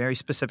a very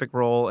specific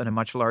role in a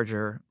much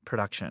larger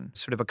production,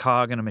 sort of a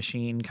cog in a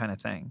machine kind of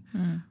thing.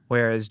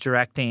 Whereas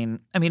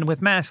directing,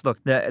 with Mass,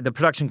 look, the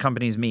production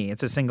company is me.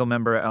 It's a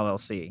single-member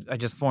LLC. I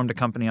just formed a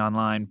company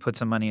online, put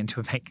some money into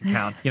a bank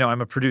account.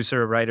 I'm a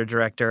producer, a writer,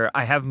 director.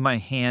 I have my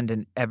hand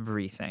in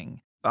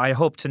everything. I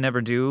hope to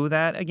never do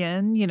that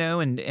again,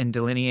 and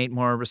delineate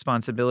more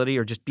responsibility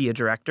or just be a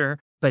director.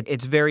 But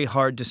it's very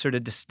hard to sort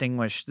of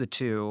distinguish the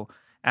two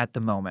at the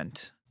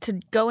moment. To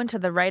go into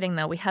the writing,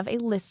 though, we have a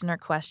listener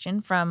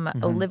question from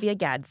Olivia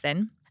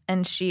Gadsden,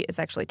 and it's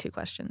actually two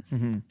questions.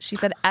 She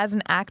said, as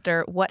an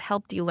actor, what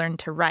helped you learn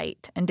to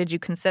write? And did you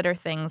consider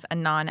things a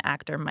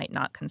non-actor might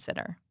not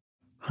consider?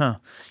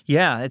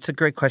 Yeah, it's a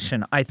great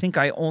question. I think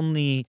I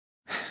only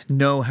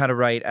know how to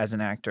write as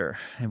an actor,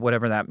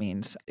 whatever that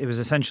means. It was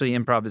essentially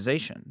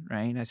improvisation,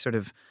 right? I sort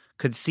of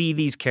could see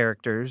these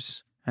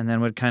characters and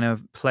then would kind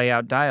of play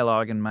out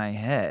dialogue in my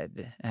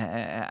head.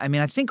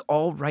 I think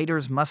all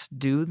writers must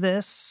do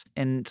this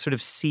and sort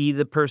of see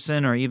the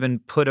person or even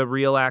put a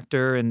real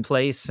actor in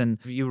place and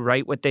you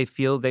write what they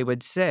feel they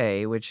would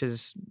say, which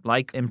is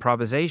like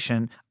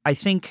improvisation. I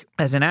think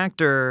as an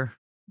actor,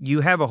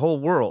 you have a whole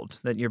world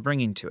that you're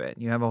bringing to it.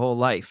 You have a whole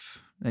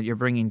life that you're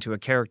bringing to a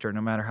character, no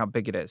matter how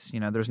big it is.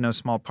 There's no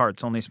small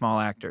parts, only small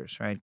actors,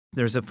 right?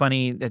 There's a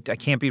funny, that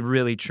can't be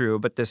really true,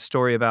 but this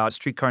story about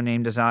Streetcar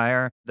Named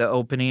Desire, the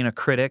opening, a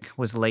critic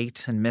was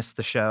late and missed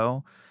the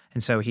show.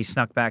 And so he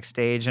snuck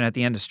backstage, and at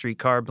the end of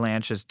Streetcar,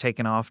 Blanche is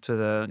taken off to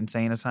the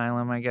insane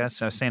asylum, I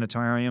guess, a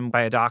sanatorium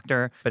by a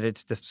doctor, but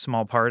it's this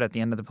small part at the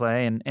end of the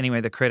play. And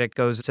anyway, the critic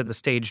goes to the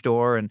stage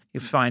door, and he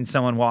finds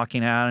someone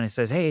walking out, and he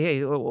says,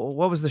 hey,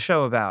 what was the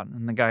show about?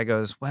 And the guy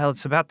goes, well,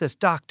 it's about this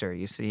doctor,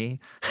 you see.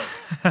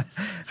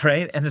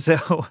 Right? And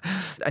so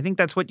I think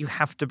that's what you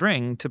have to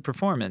bring to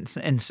performance.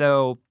 And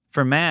so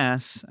for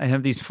Mass, I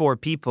have these four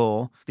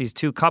people, these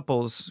two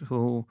couples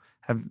who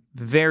have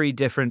very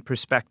different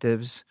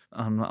perspectives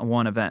on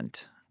one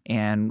event.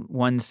 And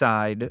one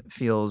side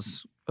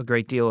feels a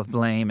great deal of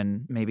blame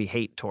and maybe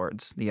hate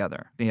towards the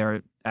other. They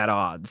are at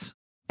odds.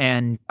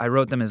 And I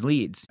wrote them as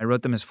leads. I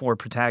wrote them as four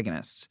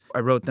protagonists. I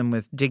wrote them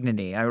with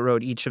dignity. I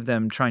wrote each of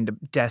them trying to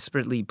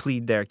desperately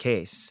plead their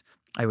case.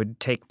 I would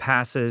take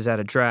passes at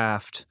a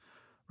draft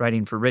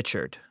writing for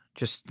Richard,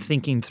 just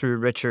thinking through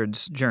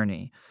Richard's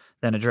journey,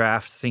 then a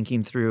draft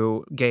thinking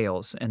through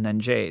Gail's, and then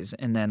Jay's,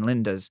 and then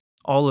Linda's.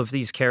 All of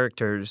these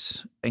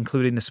characters,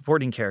 including the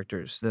supporting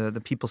characters,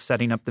 the people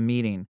setting up the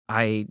meeting,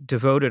 I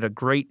devoted a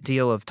great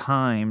deal of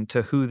time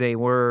to who they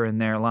were in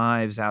their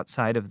lives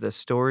outside of the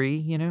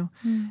story,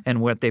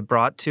 and what they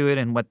brought to it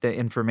and what the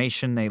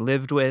information they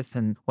lived with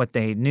and what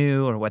they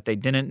knew or what they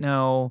didn't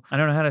know. I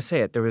don't know how to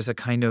say it. There was a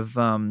kind of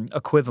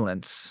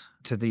equivalence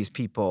to these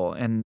people,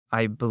 and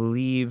I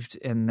believed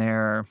in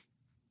their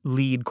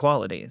lead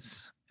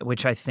qualities,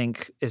 which I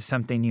think is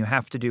something you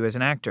have to do as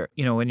an actor.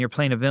 When you're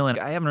playing a villain,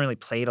 I haven't really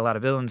played a lot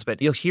of villains,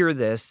 but you'll hear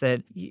this,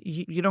 that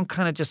you don't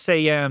kind of just say,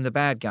 yeah, I'm the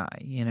bad guy.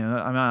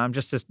 I'm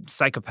just a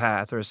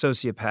psychopath or a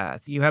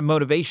sociopath. You have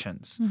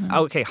motivations.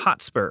 Okay,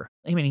 Hotspur.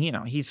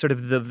 He's sort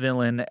of the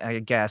villain, I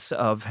guess,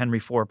 of Henry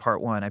IV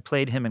Part 1. I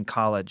played him in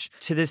college.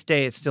 To this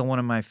day, it's still one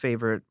of my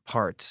favorite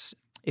parts.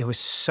 It was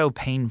so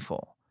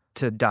painful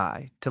to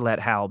die, to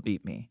let Hal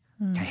beat me.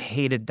 I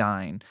hated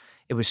dying.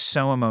 It was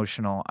so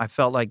emotional. I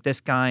felt like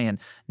this guy in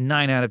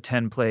 9 out of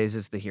 10 plays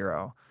is the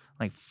hero.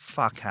 Like,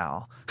 fuck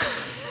Hal.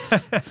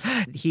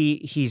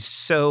 He's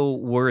so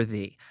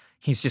worthy.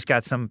 he's just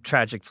got some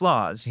tragic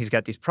flaws. He's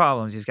got these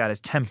problems. He's got his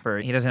temper.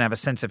 He doesn't have a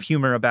sense of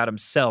humor about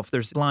himself.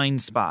 There's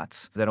blind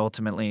spots that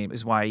ultimately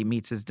is why he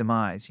meets his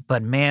demise.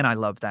 But man, I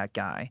love that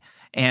guy.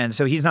 And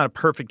so he's not a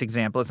perfect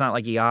example. It's not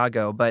like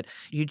Iago, but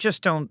you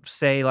just don't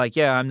say like,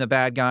 yeah, I'm the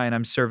bad guy and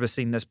I'm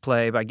servicing this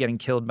play by getting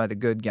killed by the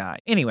good guy.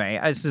 Anyway,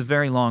 this is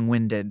very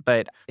long-winded,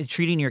 but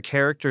treating your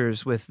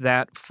characters with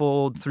that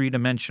full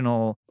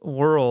three-dimensional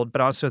world,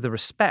 but also the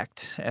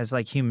respect as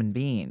like human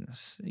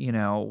beings, you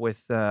know,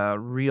 with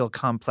real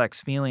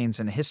complex feelings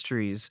and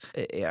histories,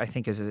 I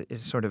think is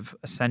sort of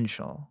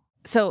essential.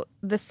 So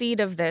the seed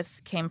of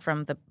this came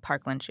from the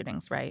Parkland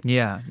shootings, right?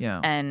 Yeah.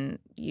 And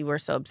you were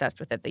so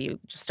obsessed with it that you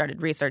just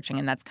started researching,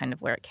 and that's kind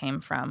of where it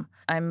came from.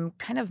 I'm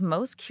kind of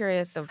most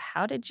curious of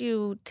how did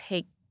you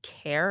take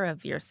care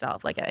of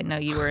yourself? Like, I know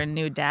you were a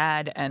new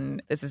dad,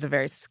 and this is a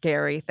very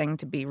scary thing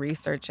to be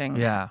researching.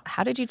 Yeah.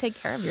 How did you take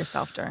care of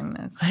yourself during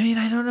this? I mean,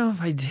 I don't know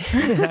if I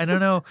did. I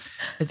don't know.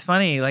 It's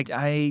funny. Like,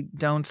 I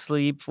don't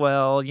sleep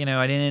well. You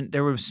know,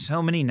 there were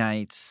so many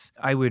nights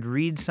I would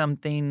read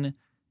something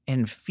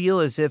and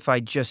feel as if I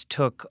just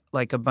took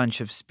like a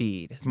bunch of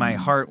speed. My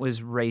heart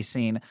was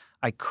racing.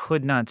 I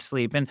could not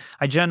sleep. And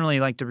I generally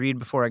like to read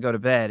before I go to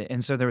bed.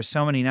 And so there were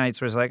so many nights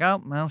where it's like,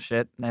 oh, well,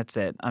 shit, that's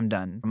it. I'm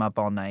done. I'm up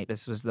all night.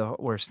 This was the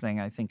worst thing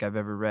I think I've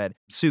ever read.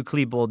 Sue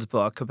Klebold's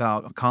book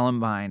about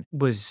Columbine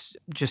was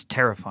just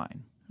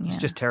terrifying. It's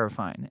just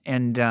terrifying.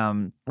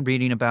 And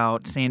reading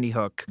about Sandy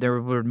Hook, there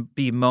would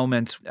be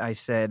moments I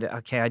said,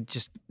 okay,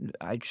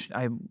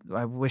 I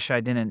wish I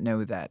didn't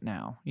know that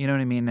now. You know what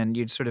I mean? And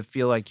you'd sort of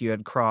feel like you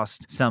had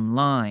crossed some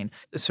line.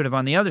 Sort of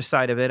on the other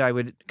side of it, I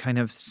would kind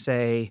of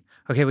say,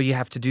 okay, well, you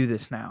have to do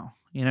this now.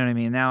 You know what I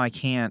mean? Now I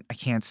can't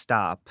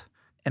stop.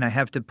 And I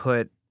have to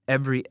put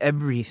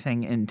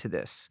everything into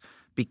this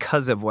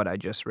because of what I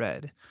just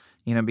read.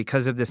 You know,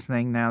 because of this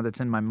thing now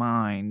that's in my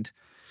mind.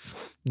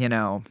 You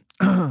know,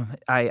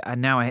 I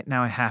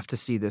now have to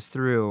see this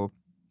through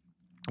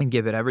and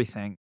give it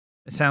everything.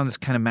 It sounds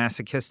kind of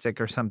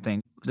masochistic or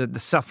something. The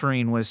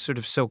suffering was sort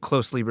of so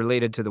closely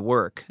related to the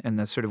work and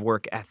the sort of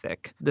work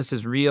ethic. This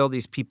is real.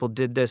 These people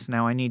did this.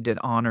 Now I need to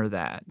honor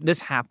that.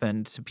 This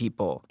happened to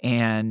people.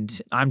 And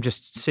I'm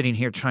just sitting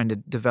here trying to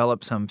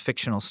develop some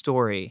fictional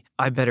story.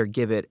 I better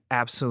give it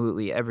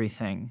absolutely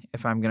everything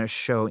if I'm going to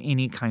show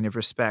any kind of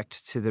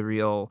respect to the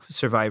real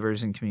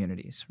survivors and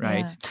communities,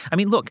 right? Yeah. I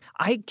mean, look,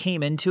 I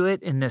came into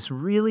it in this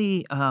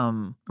really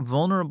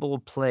vulnerable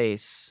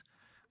place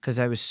because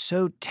I was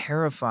so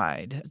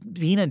terrified.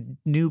 Being a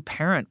new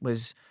parent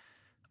was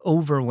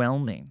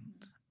overwhelming.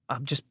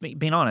 I'm just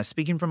being honest,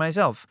 speaking for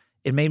myself.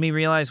 It made me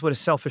realize what a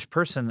selfish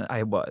person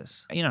I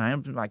was. You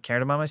know, I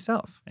cared about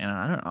myself. You know,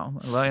 I don't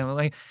know.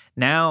 Like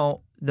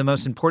now, the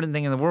most important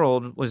thing in the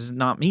world was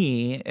not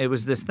me. It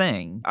was this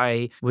thing.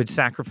 I would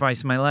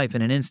sacrifice my life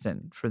in an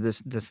instant for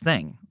this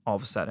thing all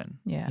of a sudden.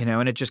 Yeah. You know,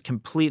 and it just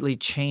completely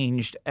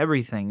changed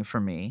everything for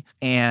me.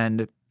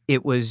 And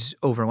it was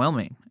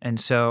overwhelming. And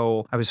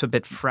so I was a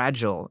bit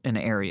fragile in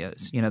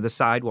areas. You know, the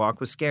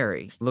sidewalk was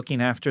scary.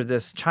 Looking after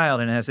this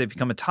child, and as they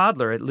become a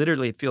toddler, it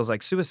literally feels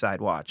like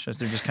Suicide Watch as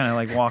they're just kind of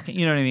like walking.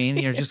 You know what I mean?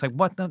 You're just like,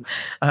 what the?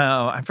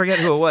 I forget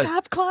who it was.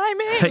 Stop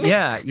climbing.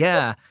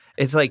 Yeah.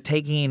 It's like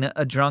taking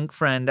a drunk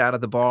friend out of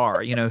the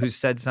bar, you know, who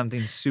said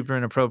something super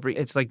inappropriate.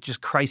 It's like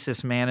just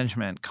crisis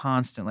management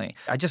constantly.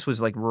 I just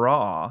was like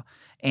raw.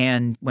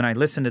 And when I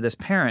listened to this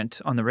parent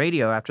on the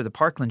radio after the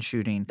Parkland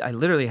shooting, I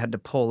literally had to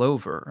pull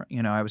over.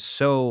 You know, I was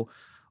so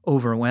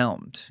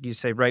overwhelmed. You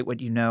say, write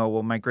what you know.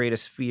 Well, my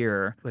greatest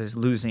fear was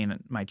losing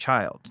my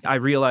child. I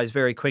realized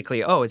very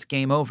quickly, oh, it's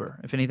game over.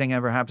 If anything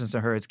ever happens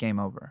to her, it's game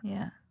over.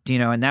 Yeah. You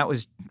know, and that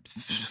was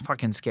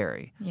fucking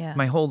scary. Yeah.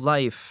 My whole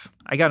life,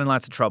 I got in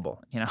lots of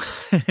trouble, you know,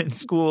 in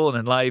school and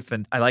in life.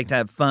 And I like to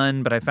have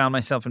fun, but I found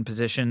myself in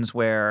positions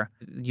where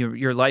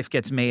your life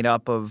gets made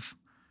up of,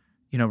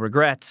 you know,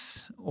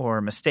 regrets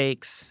or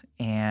mistakes,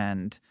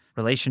 and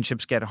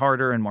relationships get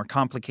harder and more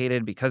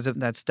complicated because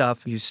of that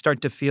stuff. You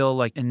start to feel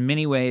like in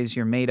many ways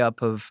you're made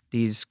up of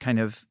these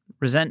kind of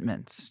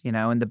resentments, you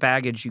know, and the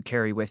baggage you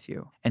carry with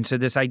you. And so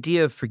this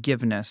idea of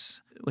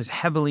forgiveness was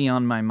heavily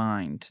on my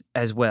mind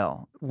as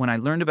well. When I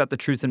learned about the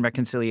Truth and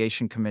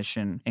Reconciliation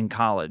Commission in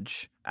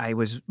college, I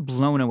was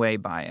blown away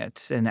by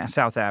it in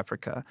South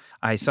Africa.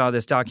 I saw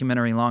this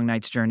documentary, Long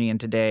Night's Journey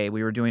Into Day.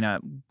 We were doing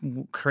a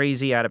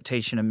crazy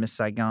adaptation of Miss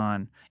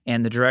Saigon,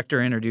 and the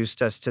director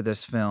introduced us to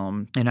this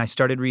film. And I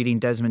started reading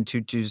Desmond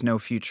Tutu's No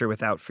Future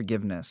Without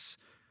Forgiveness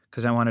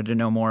because I wanted to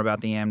know more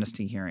about the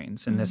amnesty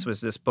hearings. And this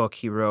was this book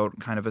he wrote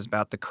kind of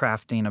about the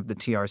crafting of the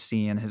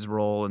TRC and his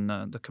role in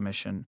the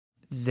commission.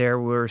 There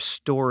were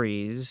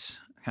stories,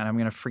 and I'm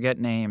going to forget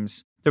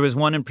names. There was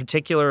one in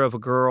particular of a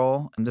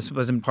girl, and this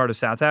wasn't part of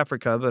South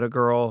Africa, but a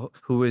girl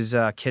who was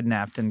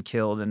kidnapped and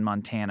killed in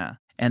Montana.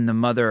 And the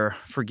mother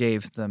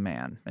forgave the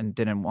man and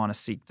didn't want to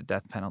seek the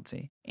death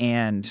penalty.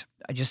 And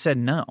I just said,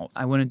 no,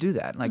 I wouldn't do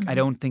that. Like, I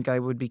don't think I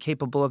would be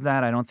capable of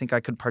that. I don't think I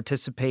could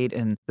participate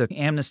in the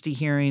amnesty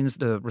hearings,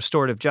 the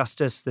restorative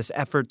justice, this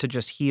effort to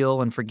just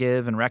heal and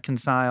forgive and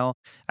reconcile.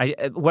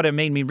 What it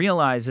made me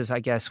realize is, I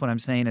guess what I'm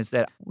saying is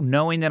that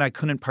knowing that I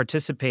couldn't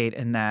participate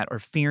in that, or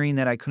fearing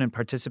that I couldn't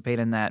participate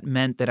in that,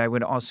 meant that I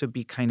would also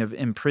be kind of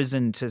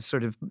imprisoned to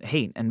sort of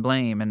hate and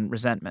blame and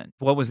resentment.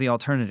 What was the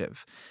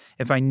alternative?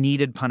 If I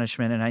needed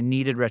punishment and I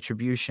needed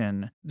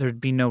retribution, there'd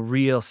be no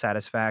real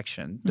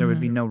satisfaction. There would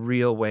be no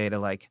real way to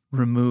like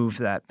remove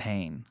that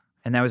pain.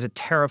 And that was a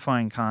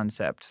terrifying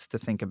concept to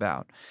think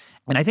about.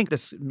 And I think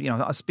this,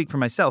 I'll speak for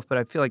myself, but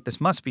I feel like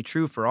this must be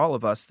true for all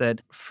of us,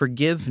 that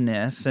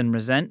forgiveness and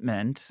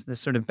resentment,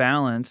 this sort of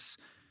balance,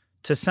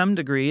 to some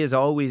degree is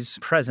always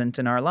present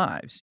in our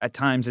lives. At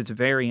times it's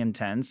very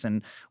intense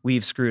and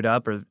we've screwed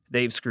up or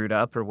they've screwed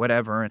up or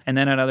whatever. And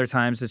then at other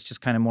times it's just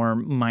kind of more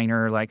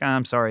minor, like,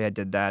 I'm sorry I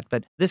did that.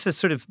 But this is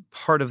sort of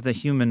part of the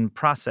human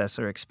process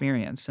or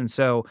experience. And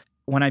so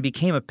when I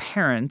became a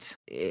parent,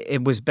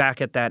 it was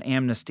back at that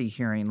amnesty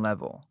hearing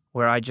level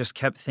where I just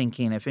kept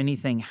thinking, if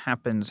anything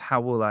happens,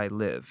 how will I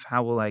live?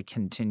 How will I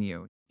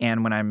continue?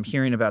 And when I'm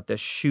hearing about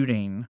this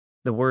shooting,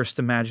 the worst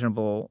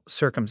imaginable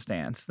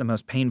circumstance, the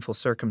most painful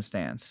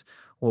circumstance,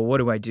 well, what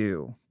do I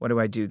do? What do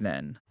I do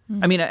then?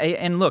 I mean,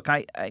 and look,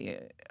 I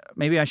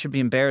maybe I should be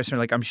embarrassed or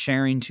like I'm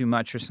sharing too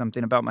much or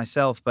something about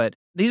myself, but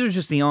these are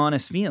just the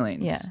honest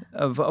feelings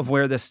of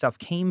where this stuff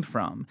came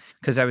from,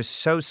 because I was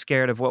so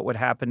scared of what would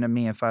happen to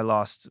me if I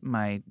lost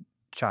my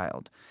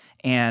child.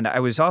 And I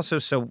was also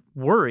so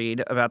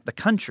worried about the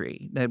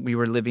country that we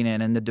were living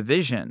in and the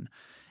division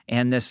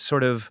and this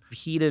sort of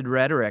heated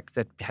rhetoric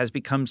that has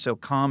become so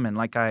common.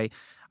 Like I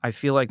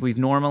feel like we've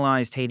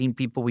normalized hating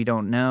people we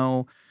don't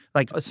know.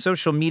 Like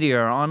social media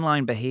or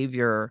online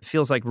behavior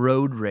feels like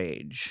road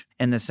rage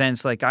in the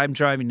sense like I'm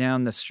driving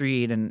down the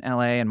street in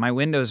LA and my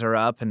windows are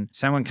up and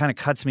someone kind of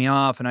cuts me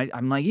off and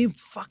I'm like, you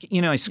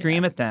fucking, I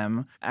scream at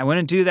them. I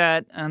wouldn't do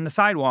that on the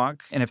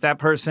sidewalk. And if that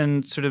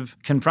person sort of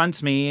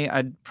confronts me,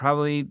 I'd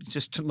probably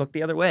just look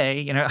the other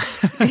way,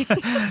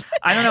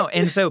 I don't know.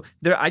 And so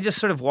I just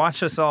sort of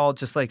watch us all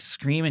just like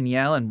scream and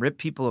yell and rip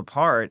people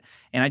apart.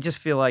 And I just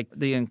feel like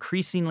the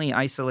increasingly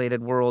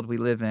isolated world we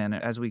live in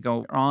as we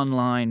go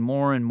online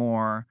more and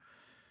more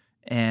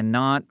and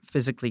not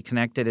physically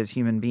connected as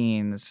human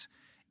beings,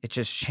 it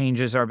just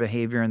changes our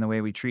behavior and the way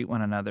we treat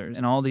one another.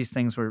 And all these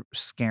things were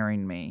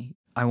scaring me.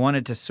 I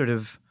wanted to sort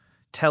of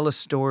tell a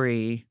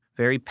story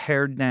very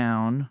pared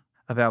down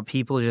about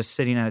people just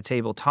sitting at a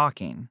table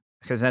talking,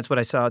 because that's what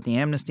I saw at the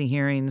amnesty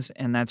hearings,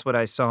 and that's what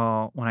I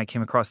saw when I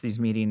came across these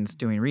meetings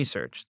doing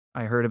research.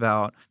 I heard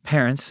about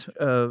parents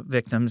of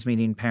victims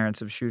meeting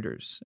parents of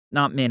shooters.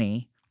 Not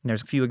many.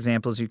 There's a few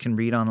examples you can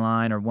read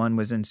online, or one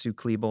was in Sue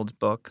Klebold's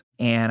book.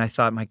 And I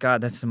thought, my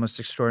God, that's the most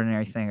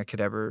extraordinary thing I could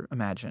ever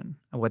imagine.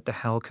 What the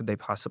hell could they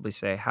possibly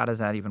say? How does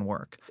that even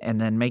work? And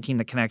then making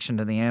the connection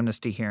to the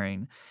amnesty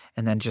hearing,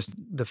 and then just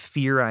the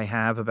fear I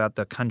have about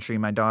the country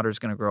my daughter's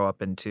going to grow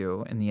up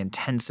into, and the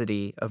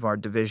intensity of our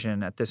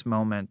division at this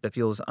moment that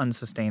feels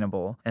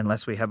unsustainable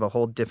unless we have a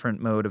whole different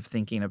mode of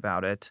thinking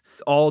about it.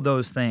 All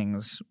those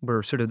things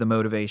were sort of the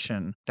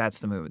motivation. That's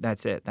the movie.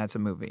 That's it. That's a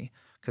movie.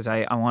 Because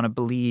I want to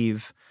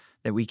believe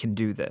that we can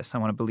do this. I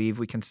want to believe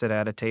we can sit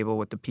at a table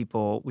with the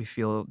people we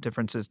feel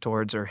differences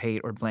towards or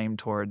hate or blame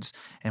towards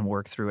and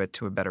work through it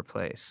to a better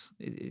place.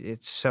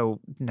 It's so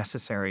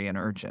necessary and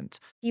urgent.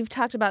 You've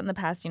talked about in the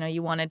past,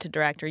 you wanted to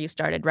direct or you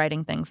started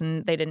writing things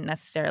and they didn't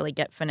necessarily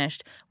get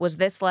finished. Was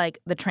this like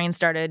the train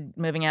started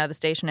moving out of the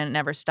station and it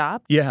never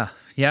stopped? Yeah.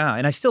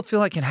 And I still feel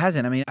like it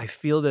hasn't. I mean, I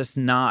feel this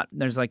knot.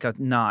 There's like a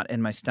knot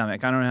in my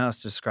stomach. I don't know how else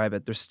to describe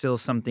it. There's still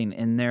something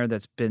in there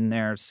that's been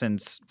there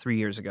since 3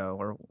 years ago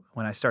or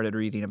when I started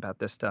reading about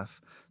this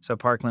stuff. So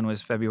Parkland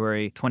was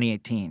February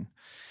 2018,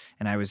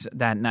 and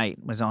that night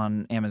was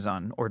on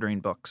Amazon ordering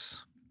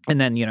books. And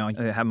then,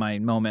 I had my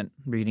moment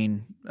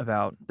reading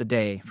about the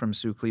day from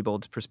Sue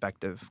Klebold's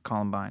perspective,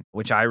 Columbine,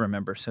 which I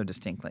remember so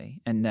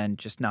distinctly, and then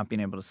just not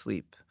being able to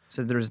sleep.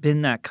 So there's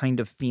been that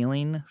kind of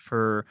feeling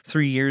for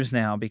 3 years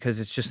now, because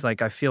it's just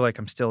like I feel like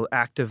I'm still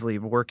actively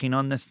working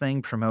on this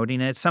thing,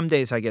 promoting it. Some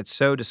days I get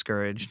so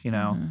discouraged,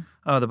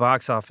 oh, the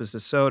box office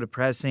is so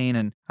depressing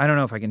and I don't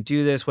know if I can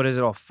do this. What is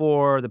it all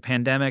for? The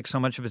pandemic, so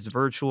much of it's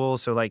virtual.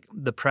 So like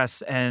the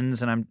press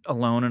ends and I'm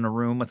alone in a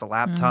room with a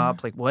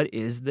laptop. Like, what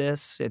is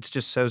this? It's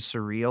just so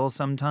surreal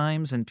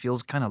sometimes and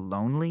feels kind of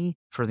lonely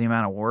for the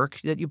amount of work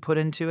that you put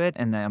into it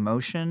and the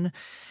emotion.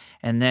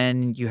 And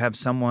then you have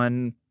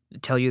someone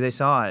tell you they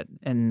saw it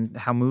and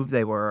how moved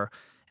they were,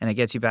 and it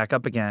gets you back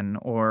up again.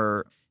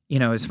 Or,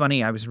 it's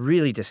funny, I was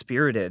really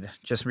dispirited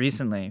just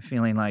recently,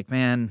 feeling like,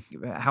 man,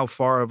 how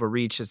far of a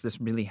reach is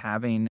this really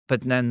having?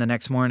 But then the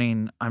next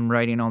morning, I'm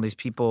writing all these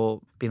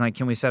people being like,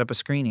 can we set up a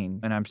screening?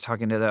 And I'm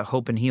talking to the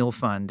Hope and Heal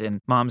Fund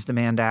and Moms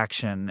Demand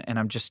Action. And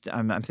I'm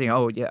thinking,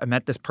 oh, yeah, I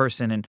met this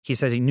person and he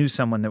says he knew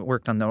someone that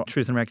worked on the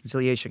Truth and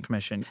Reconciliation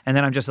Commission. And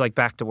then I'm just like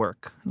back to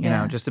work,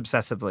 just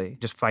obsessively,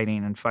 just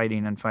fighting and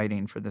fighting and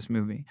fighting for this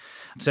movie.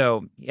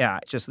 So, yeah,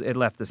 it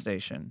left the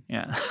station.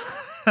 Yeah.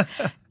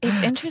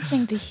 It's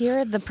interesting to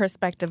hear the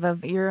perspective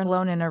of you're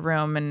alone in a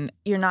room and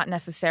you're not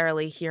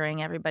necessarily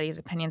hearing everybody's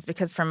opinions,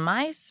 because from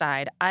my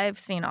side, I've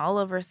seen all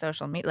over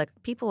social media, like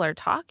people are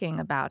talking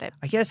about it.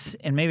 I guess,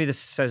 and maybe this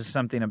says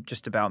something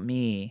just about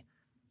me.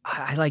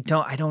 I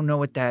don't know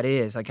what that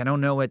is. Like, I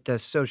don't know what the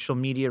social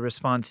media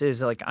response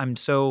is. Like, I'm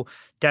so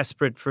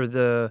desperate for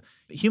the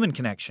human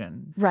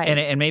connection. Right.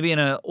 And maybe in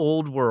an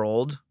old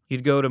world,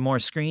 you'd go to more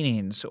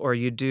screenings or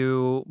you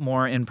do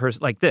more in person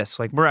like this.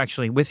 Like, we're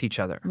actually with each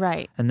other.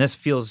 Right. And this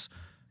feels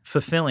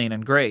fulfilling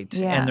and great.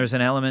 Yeah. And there's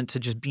an element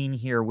to just being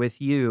here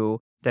with you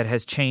that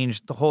has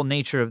changed the whole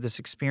nature of this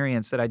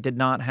experience that I did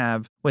not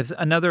have with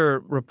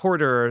another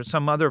reporter or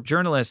some other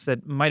journalist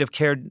that might have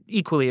cared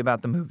equally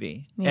about the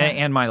movie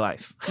and my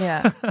life.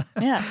 Yeah.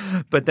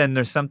 Yeah. But then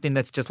there's something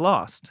that's just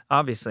lost,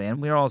 obviously.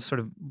 And we're all sort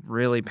of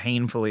really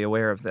painfully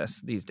aware of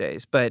this these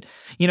days. But,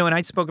 and I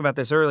spoke about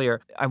this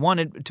earlier. I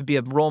wanted to be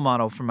a role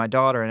model for my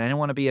daughter, and I didn't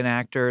want to be an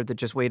actor that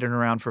just waited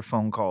around for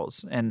phone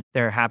calls and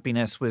their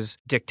happiness was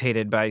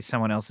dictated by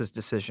someone else's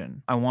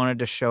decision. I wanted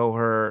to show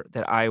her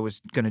that I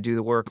was going to do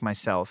the work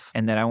myself.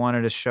 And that I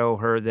wanted to show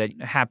her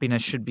that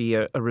happiness should be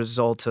a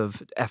result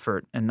of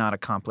effort and not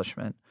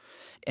accomplishment.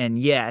 And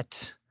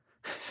yet,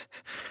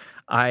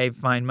 I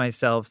find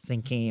myself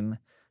thinking,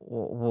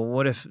 well,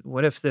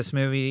 what if this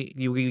movie,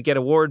 you get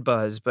award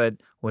buzz, but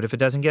what if it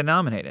doesn't get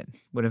nominated?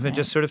 What if it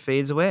just sort of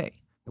fades away?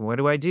 What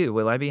do I do?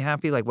 Will I be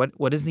happy? Like,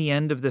 what is the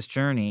end of this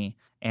journey?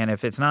 And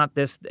if it's not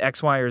this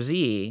X, Y, or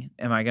Z,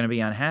 am I going to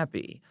be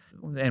unhappy?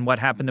 And what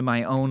happened to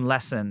my own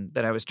lesson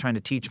that I was trying to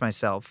teach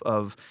myself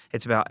of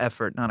it's about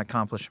effort, not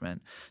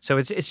accomplishment. So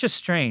it's just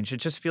strange. It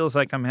just feels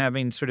like I'm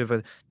having sort of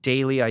a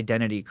daily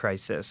identity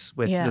crisis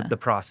with the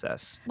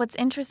process. What's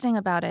interesting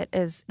about it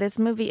is this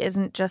movie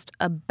isn't just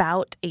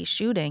about a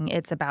shooting.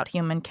 It's about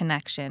human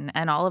connection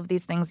and all of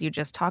these things you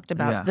just talked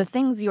about. Yeah. The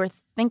things you're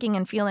thinking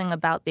and feeling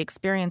about the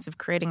experience of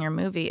creating your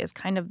movie is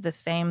kind of the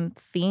same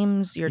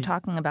themes you're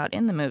talking about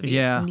in the movie.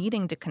 Yeah.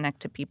 Needing to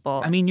connect to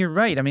people. I mean, you're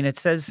right. I mean, it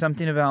says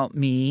something about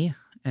me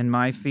and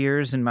my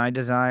fears and my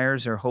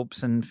desires or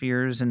hopes and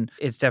fears. And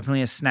it's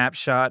definitely a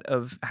snapshot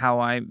of how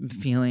I'm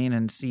feeling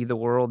and see the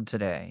world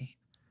today.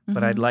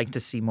 But I'd like to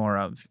see more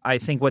of. I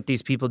think what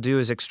these people do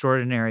is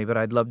extraordinary, but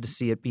I'd love to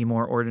see it be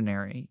more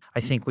ordinary. I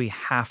think we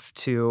have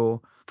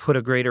to put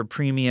a greater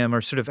premium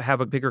or sort of have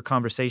a bigger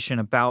conversation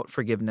about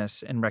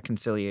forgiveness and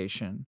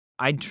reconciliation.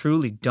 I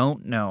truly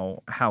don't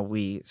know how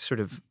we sort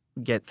of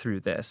get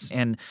through this.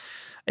 And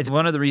it's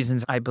one of the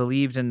reasons I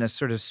believed in this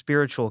sort of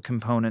spiritual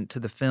component to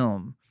the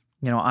film.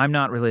 I'm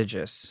not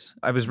religious.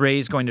 I was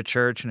raised going to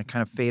church and it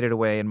kind of faded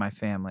away in my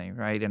family,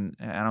 right? And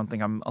I don't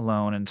think I'm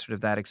alone in sort of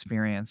that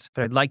experience.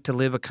 But I'd like to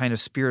live a kind of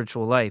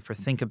spiritual life or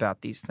think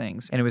about these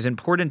things. And it was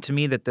important to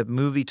me that the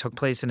movie took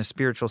place in a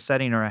spiritual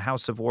setting or a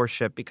house of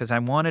worship because I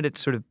wanted it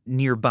sort of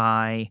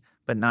nearby,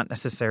 but not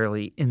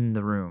necessarily in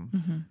the room.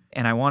 Mm-hmm.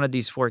 And I wanted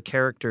these four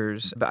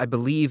characters, I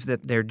believe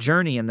that their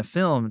journey in the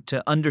film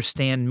to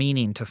understand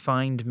meaning, to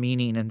find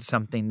meaning in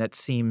something that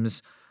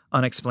seems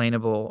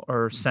unexplainable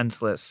or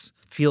senseless,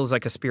 feels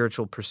like a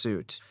spiritual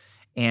pursuit.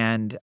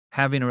 And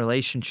having a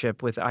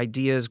relationship with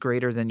ideas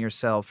greater than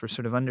yourself or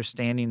sort of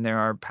understanding there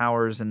are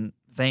powers and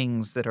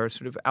things that are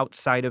sort of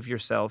outside of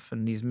yourself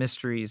and these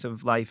mysteries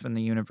of life and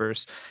the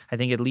universe, I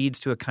think it leads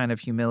to a kind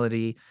of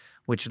humility,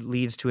 which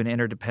leads to an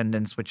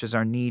interdependence, which is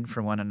our need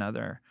for one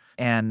another.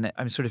 And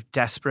I'm sort of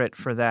desperate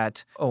for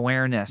that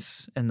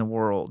awareness in the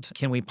world.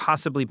 Can we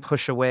possibly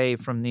push away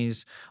from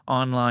these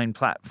online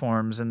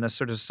platforms and the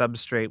sort of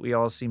substrate we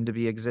all seem to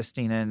be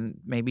existing in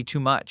maybe too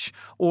much?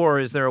 Or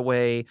is there a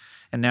way,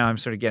 and now I'm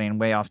sort of getting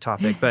way off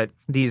topic, but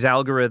these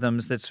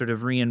algorithms that sort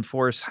of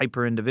reinforce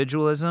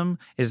hyper-individualism,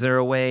 is there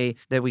a way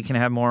that we can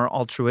have more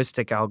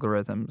altruistic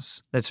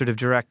algorithms that sort of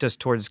direct us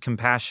towards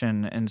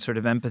compassion and sort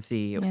of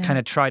empathy, kind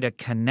of try to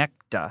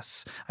connect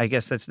us? I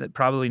guess that's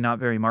probably not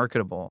very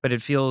marketable, but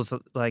it feels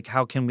like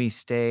how can we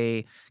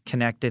stay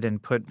connected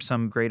and put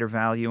some greater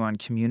value on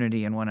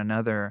community and one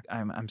another?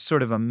 I'm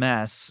sort of a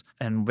mess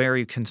and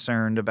very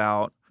concerned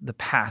about the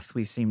path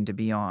we seem to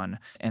be on,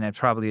 and it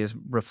probably is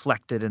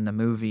reflected in the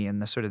movie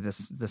and the sort of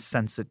the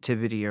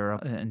sensitivity or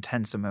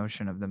intense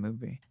emotion of the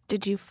movie.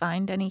 Did you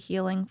find any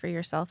healing for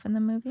yourself in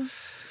the movie?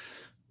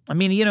 I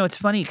mean, it's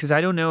funny because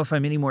I don't know if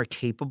I'm any more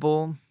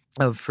capable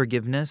of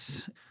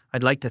forgiveness.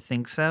 I'd like to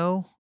think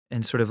so.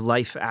 And sort of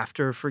life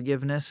after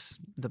forgiveness,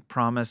 the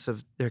promise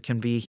of there can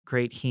be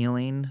great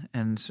healing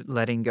and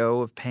letting go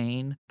of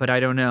pain. But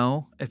I don't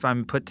know if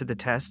I'm put to the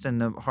test in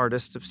the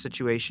hardest of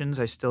situations.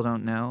 I still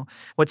don't know.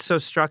 What so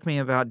struck me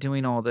about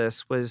doing all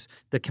this was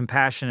the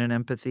compassion and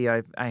empathy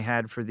I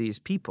had for these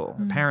people,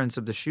 parents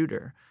of the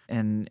shooter,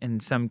 and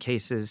in some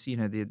cases,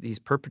 these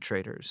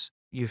perpetrators.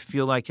 You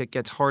feel like it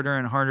gets harder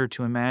and harder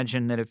to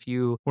imagine that if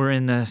you were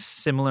in the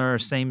similar or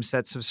same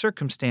sets of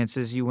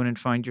circumstances, you wouldn't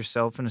find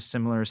yourself in a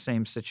similar or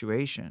same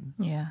situation.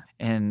 Yeah.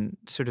 And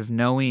sort of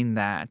knowing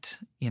that,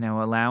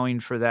 allowing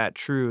for that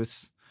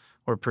truth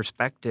or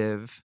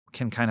perspective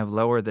can kind of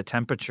lower the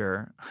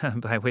temperature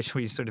by which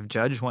we sort of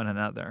judge one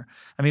another.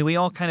 I mean, we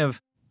all kind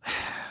of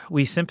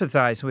we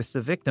sympathize with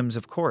the victims,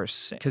 of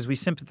course, because we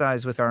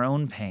sympathize with our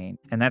own pain.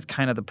 And that's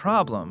kind of the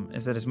problem,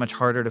 is that it's much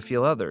harder to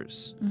feel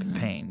others'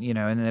 pain,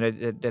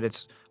 and that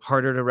it's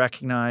harder to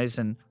recognize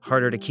and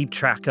harder to keep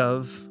track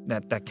of.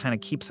 That kind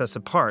of keeps us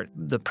apart.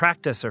 The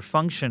practice or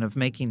function of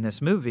making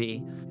this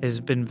movie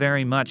has been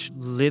very much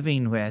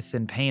living with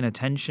and paying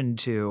attention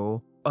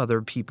to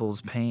other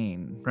people's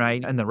pain,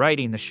 right? And the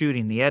writing, the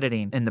shooting, the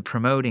editing, and the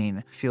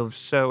promoting feel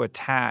so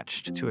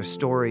attached to a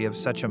story of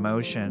such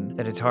emotion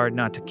that it's hard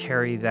not to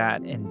carry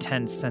that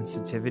intense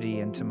sensitivity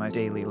into my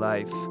daily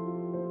life.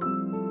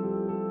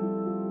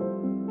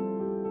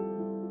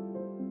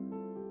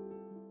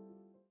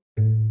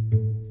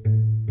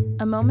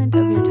 A Moment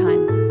of Your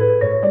Time,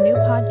 a new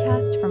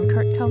podcast from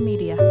Kurtco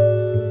Media.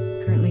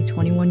 Currently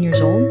 21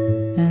 years old,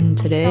 and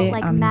today felt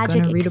like I'm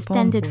magic gonna read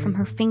extended a poem from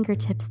her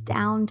fingertips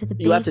down to the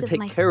base You have to of take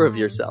my care of spine.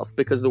 yourself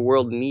because the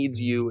world needs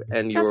you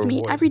and your Trust me,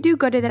 voice. every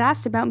do-gooder that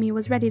asked about me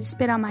was ready to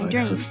spit on my Her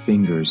dream.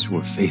 fingers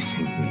were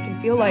facing me. You can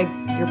feel like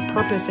your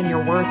purpose and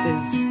your worth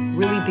is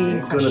really being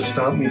It's questioned. gonna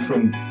stop me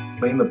from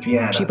playing the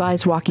piano. She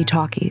buys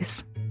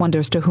walkie-talkies,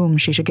 wonders to whom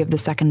she should give the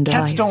second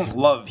Cats device. don't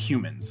love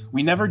humans.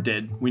 We never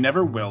did. We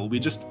never will. We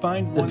just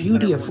find The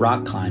beauty of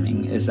rock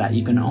climbing is that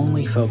you can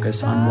only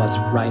focus on what's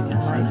right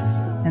in front of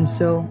you. And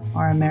so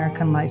our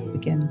American life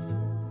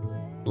begins.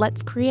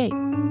 Let's create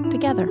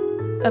together.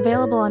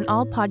 Available on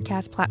all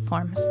podcast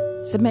platforms.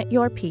 Submit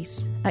your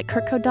piece at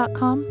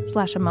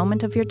kurtco.com/a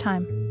moment of your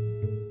time.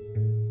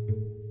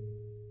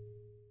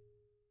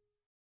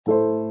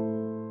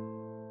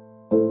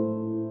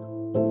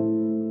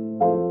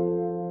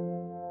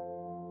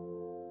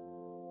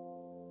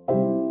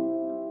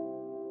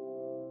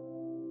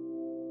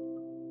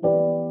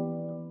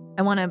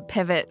 I want to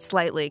pivot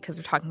slightly because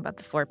we're talking about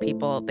the four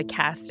people, the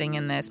casting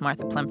in this,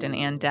 Martha Plimpton,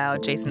 Ann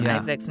Dowd, Jason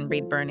Isaacs, and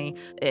Reed Birney.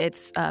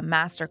 It's a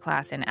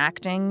masterclass in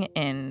acting,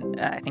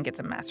 I think it's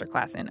a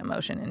masterclass in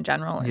emotion in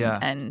general.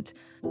 And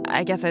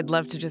I guess I'd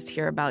love to just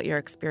hear about your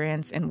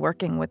experience in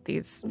working with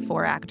these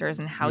four actors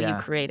and how you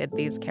created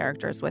these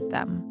characters with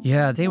them.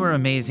 Yeah, they were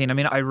amazing. I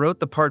mean, I wrote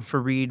the part for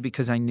Reed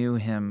because I knew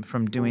him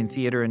from doing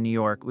theater in New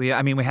York. We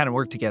hadn't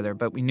worked together,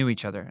 but we knew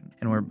each other,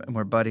 and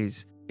we're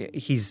buddies.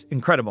 He's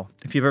incredible.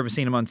 If you've ever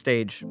seen him on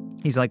stage,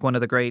 he's like one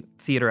of the great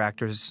theater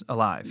actors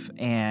alive,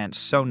 and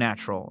so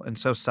natural and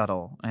so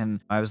subtle. And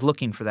I was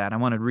looking for that. I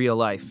wanted real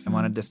life. I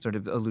wanted this sort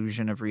of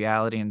illusion of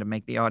reality and to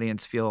make the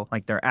audience feel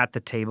like they're at the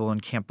table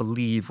and can't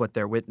believe what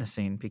they're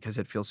witnessing because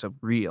it feels so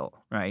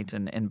real, right?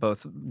 And in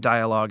both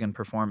dialogue and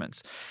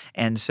performance.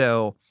 And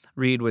so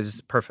Reed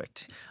was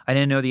perfect. I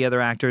didn't know the other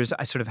actors.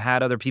 I sort of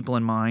had other people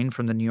in mind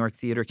from the New York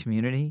theater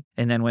community.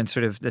 And then when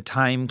sort of the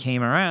time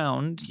came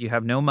around, you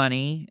have no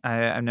money.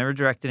 I've never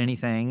directed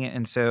anything.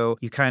 And so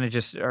you kind of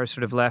just are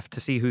sort of left to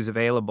see who's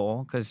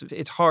available because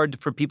it's hard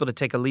for people to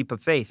take a leap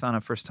of faith on a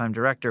first-time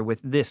director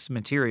with this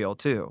material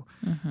too.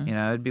 Mm-hmm.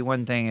 It'd be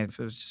one thing if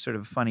it was just sort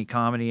of funny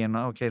comedy and,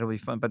 okay, it'll be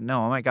fun. But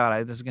no, oh my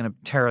God, this is going to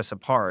tear us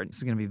apart. This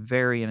is going to be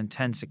very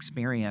intense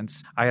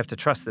experience. I have to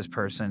trust this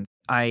person.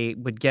 I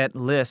would get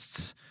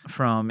lists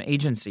from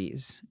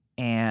agencies,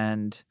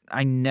 and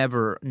I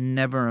never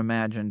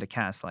imagined a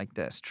cast like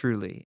this,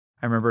 truly.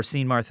 I remember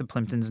seeing Martha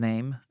Plimpton's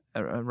name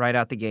right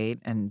out the gate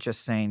and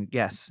just saying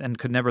yes and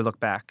could never look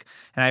back.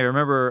 And I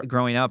remember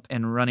growing up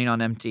and running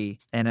on empty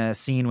and a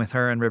scene with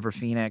her in River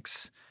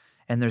Phoenix.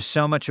 And there's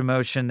so much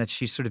emotion that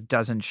she sort of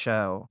doesn't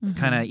show. Mm-hmm.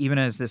 Kind of even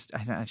as this,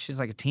 she's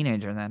like a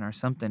teenager then or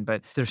something,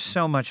 but there's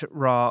so much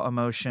raw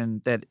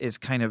emotion that is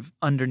kind of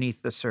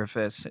underneath the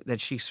surface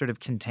that she sort of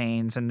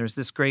contains. And there's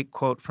this great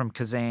quote from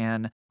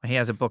Kazan. He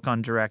has a book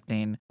on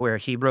directing where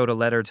he wrote a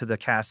letter to the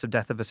cast of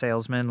Death of a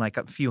Salesman, like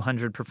a few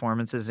hundred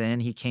performances in.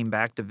 He came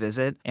back to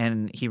visit,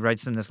 and he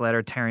writes them this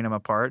letter tearing them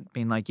apart,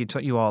 being like,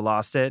 you all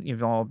lost it.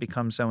 You've all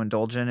become so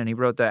indulgent. And he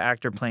wrote the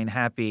actor playing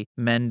Happy,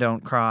 men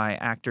don't cry,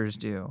 actors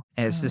do.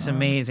 And it's this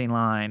amazing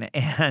line.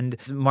 And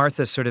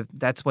Martha sort of,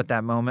 that's what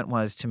that moment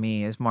was to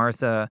me, is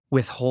Martha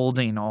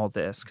withholding all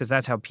this, because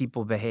that's how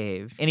people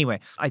behave. Anyway,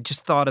 I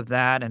just thought of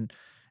that and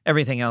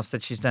everything else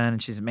that she's done,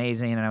 and she's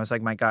amazing. And I was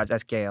like, my God,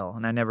 that's Gail.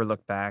 And I never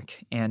looked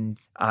back. And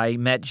I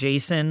met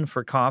Jason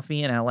for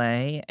coffee in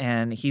LA,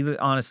 and he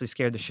honestly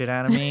scared the shit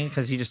out of me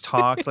because he just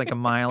talked like a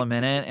mile a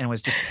minute and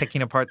was just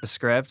picking apart the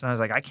script. And I was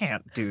like, I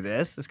can't do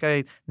this. This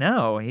guy,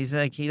 no, he's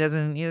like, he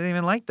doesn't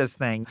even like this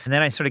thing. And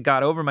then I sort of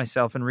got over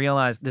myself and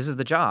realized this is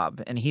the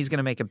job, and he's going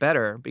to make it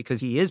better because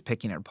he is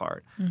picking it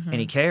apart and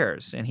he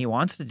cares and he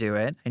wants to do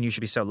it. And you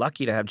should be so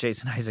lucky to have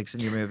Jason Isaacs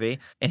in your movie,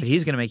 and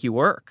he's going to make you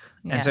work.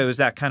 Yeah. And so it was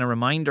that kind of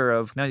reminder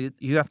of, no,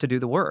 you have to do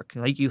the work.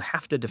 Like, you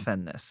have to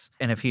defend this.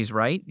 And if he's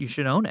right, you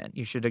should own it.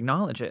 You should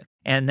acknowledge it.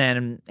 And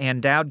then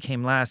Ann Dowd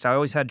came last. I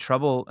always had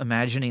trouble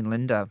imagining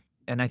Linda.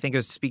 And I think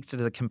it speaks to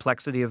the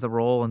complexity of the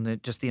role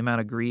and just the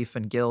amount of grief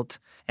and guilt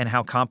and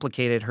how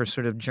complicated her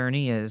sort of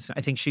journey is.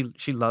 I think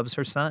she loves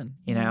her son,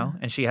 you know,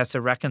 and she has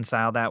to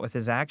reconcile that with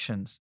his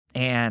actions.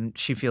 And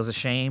she feels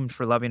ashamed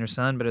for loving her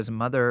son, but as a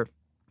mother,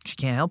 she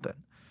can't help it.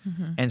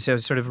 And so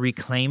sort of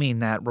reclaiming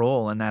that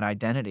role and that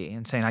identity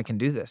and saying, I can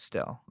do this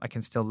still. I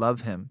can still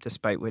love him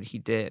despite what he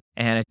did.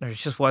 And there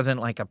just wasn't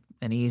like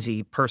an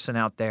easy person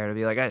out there to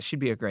be like, she'd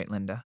be a great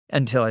Linda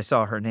until I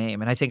saw her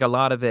name. And I think a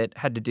lot of it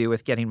had to do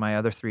with getting my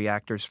other 3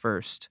 actors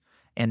first.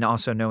 And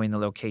also knowing the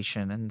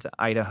location and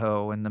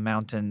Idaho and the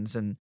mountains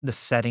and the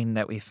setting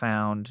that we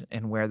found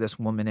and where this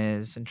woman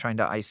is and trying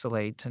to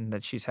isolate and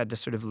that she's had to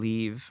sort of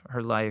leave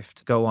her life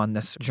to go on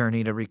this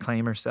journey to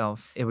reclaim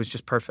herself. It was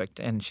just perfect.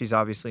 And she's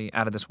obviously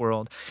out of this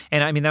world.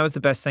 And I mean, that was the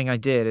best thing I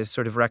did is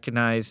sort of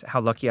recognize how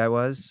lucky I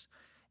was.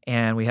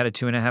 And we had a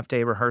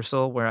 2.5-day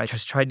rehearsal where I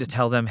just tried to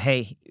tell them,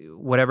 hey,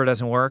 whatever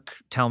doesn't work,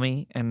 tell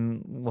me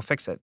and we'll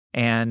fix it.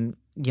 And,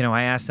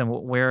 I asked them,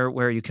 where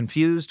are you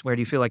confused? Where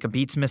do you feel like a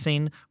beat's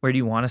missing? Where do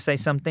you want to say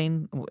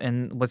something?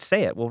 And let's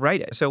say it. We'll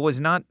write it. So it was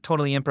not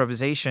totally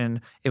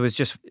improvisation. It was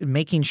just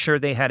making sure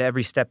they had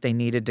every step they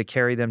needed to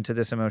carry them to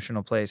this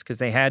emotional place because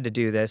they had to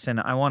do this.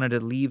 And I wanted to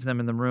leave them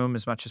in the room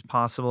as much as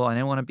possible. I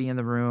didn't want to be in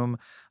the room.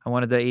 I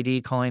wanted the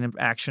AD calling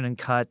action and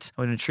cut.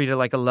 I wanted to treat it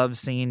like a love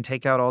scene,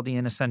 take out all the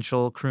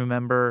inessential crew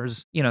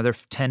members. They're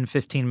 10,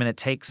 15-minute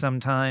takes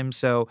sometimes.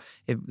 So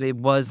it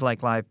was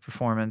like live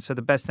performance. So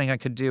the best thing I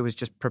could do was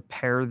just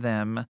prepare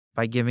them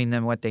by giving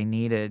them what they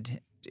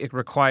needed. It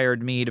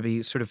required me to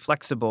be sort of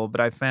flexible, but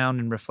I found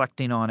in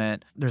reflecting on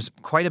it, there's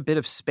quite a bit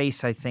of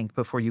space, I think,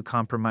 before you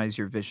compromise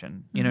your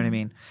vision. You know what I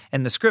mean?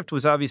 And the script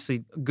was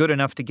obviously good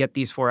enough to get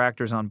these 4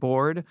 actors on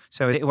board.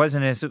 So it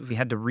wasn't as if we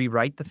had to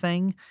rewrite the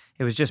thing.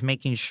 It was just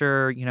making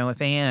sure,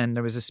 if Anne,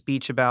 there was a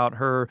speech about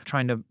her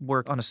trying to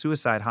work on a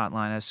suicide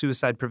hotline, a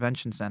suicide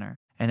prevention center.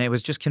 And it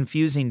was just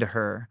confusing to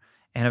her.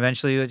 And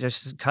eventually we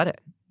just cut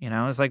it.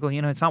 It's like, well,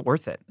 it's not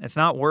worth it. It's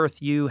not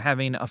worth you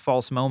having a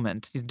false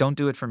moment. Don't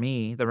do it for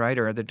me, the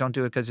writer. Don't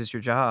do it because it's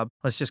your job.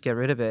 Let's just get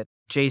rid of it.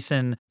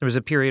 Jason, there was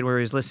a period where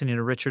he was listening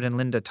to Richard and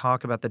Linda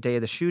talk about the day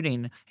of the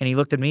shooting, and he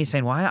looked at me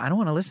saying, why? I don't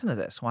want to listen to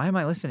this. Why am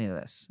I listening to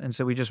this? And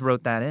so we just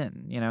wrote that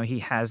in. He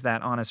has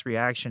that honest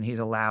reaction. He's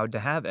allowed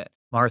to have it.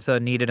 Martha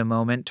needed a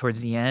moment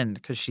towards the end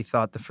because she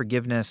thought the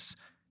forgiveness,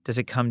 does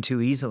it come too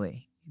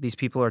easily? These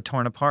people are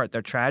torn apart.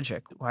 They're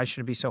tragic. Why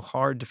should it be so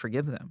hard to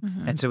forgive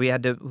them? And so we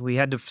had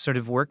to sort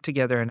of work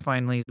together. And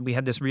finally, we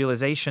had this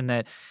realization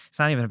that it's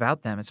not even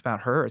about them. It's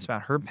about her. It's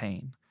about her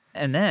pain.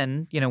 And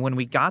then, when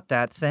we got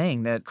that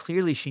thing that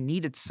clearly she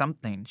needed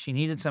something, she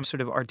needed some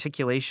sort of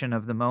articulation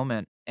of the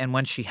moment. And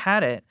when she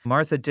had it,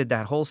 Martha did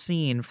that whole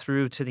scene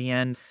through to the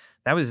end.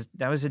 That was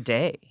a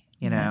day,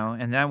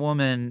 and that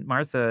woman,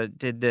 Martha,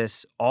 did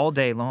this all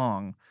day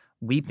long,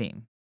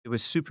 weeping. It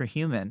was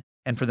superhuman.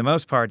 And for the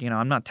most part,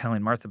 I'm not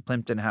telling Martha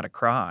Plimpton how to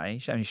cry.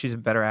 I mean, she's a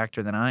better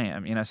actor than I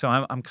am, So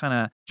I'm kind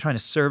of trying to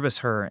service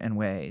her in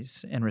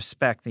ways and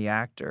respect the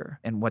actor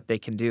and what they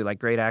can do. Like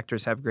great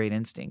actors have great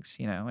instincts,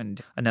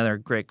 And another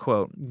great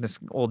quote, this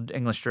old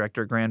English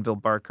director, Granville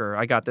Barker,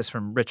 I got this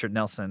from Richard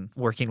Nelson,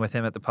 working with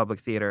him at the Public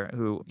Theater,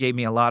 who gave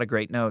me a lot of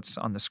great notes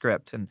on the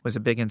script and was a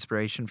big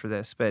inspiration for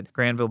this. But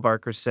Granville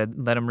Barker said,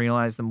 let him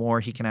realize the more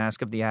he can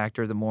ask of the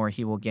actor, the more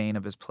he will gain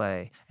of his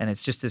play. And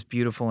it's just this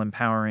beautiful,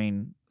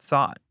 empowering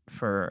thought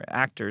for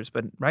actors,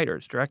 but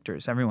writers,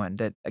 directors, everyone,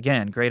 that,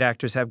 again, great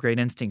actors have great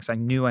instincts. I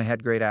knew I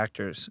had great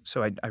actors,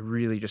 so I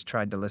really just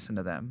tried to listen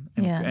to them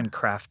and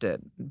craft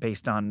it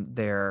based on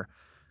their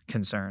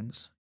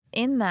concerns.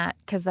 In that,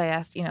 because I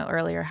asked,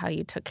 earlier how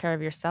you took care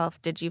of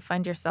yourself, did you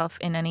find yourself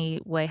in any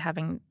way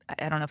having,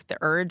 I don't know if the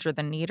urge or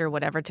the need or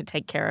whatever to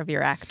take care of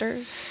your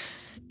actors?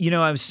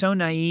 I was so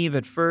naive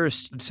at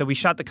first. So we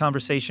shot the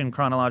conversation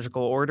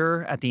chronological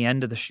order at the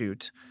end of the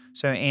shoot.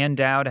 So Ann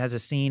Dowd has a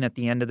scene at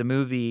the end of the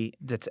movie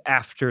that's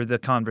after the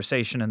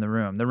conversation in the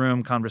room. The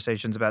room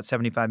conversation's about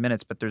 75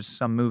 minutes, but there's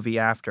some movie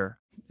after.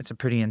 It's a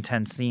pretty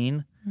intense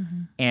scene.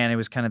 And it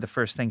was kind of the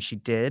first thing she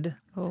did.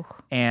 Oh.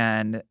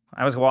 And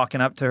I was walking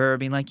up to her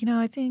being like,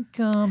 I think,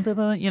 you know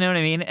what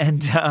I mean?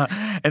 And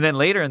then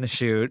later in the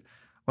shoot,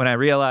 when I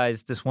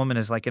realized this woman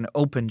is like an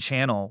open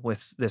channel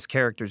with this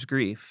character's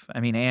grief, I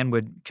mean, Anne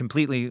would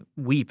completely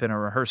weep in a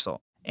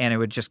rehearsal. And it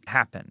would just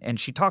happen. And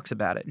she talks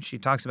about it. And she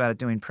talks about it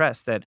doing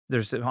press, that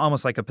there's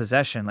almost like a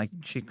possession. Like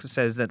she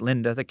says that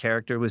Linda, the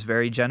character, was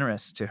very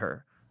generous to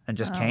her and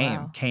just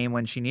came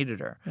when she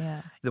needed her.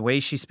 Yeah. The way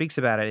she speaks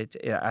about it,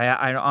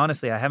 I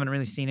honestly, I haven't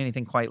really seen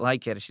anything quite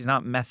like it. She's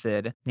not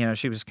method.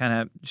 She was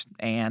kind of just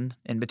Anne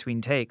in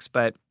between takes.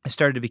 But I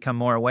started to become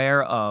more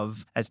aware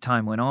of, as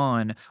time went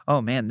on,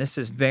 oh man, this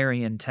is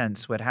very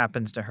intense what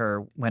happens to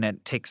her when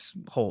it takes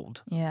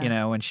hold,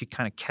 when she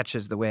kind of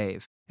catches the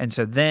wave. And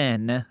so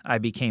then I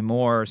became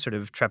more sort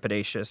of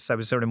trepidatious. I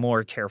was sort of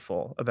more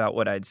careful about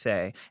what I'd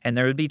say. And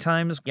there would be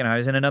times, I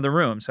was in another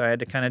room, so I had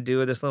to kind of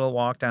do this little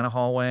walk down a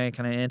hallway,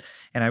 kind of in,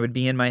 and I would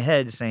be in my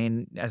head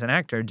saying, as an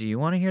actor, do you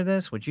want to hear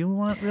this? Would you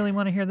really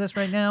want to hear this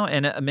right now?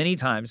 And many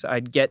times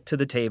I'd get to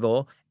the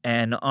table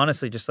and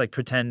honestly just like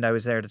pretend I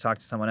was there to talk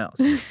to someone else,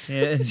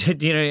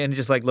 and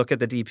just like look at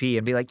the DP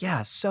and be like,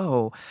 yeah,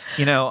 so,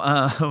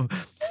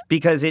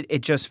 because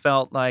it just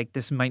felt like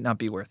this might not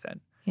be worth it.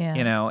 Yeah.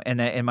 You know, and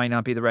that it might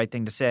not be the right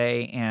thing to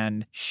say,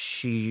 and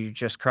she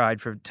just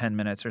cried for 10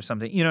 minutes or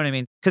something. You know what I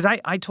mean? Because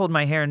I told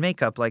my hair and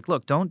makeup, like,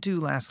 look, don't do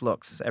last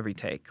looks every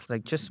take.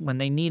 Like, just when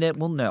they need it,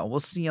 we'll know. We'll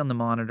see on the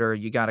monitor.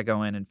 You got to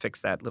go in and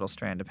fix that little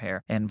strand of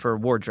hair. And for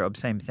wardrobe,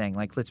 same thing.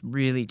 Like, let's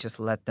really just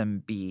let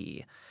them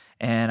be.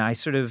 And I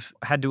sort of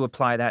had to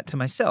apply that to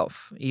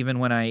myself, even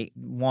when I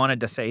wanted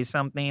to say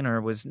something or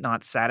was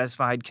not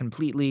satisfied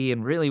completely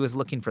and really was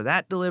looking for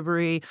that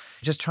delivery,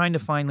 just trying to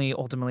finally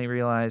ultimately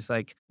realize,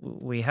 like,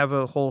 we have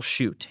a whole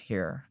shoot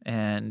here,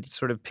 and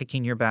sort of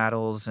picking your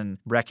battles and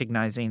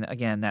recognizing,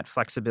 again, that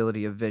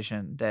flexibility of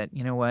vision that,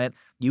 you know what,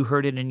 you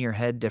heard it in your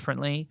head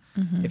differently.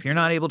 Mm-hmm. If you're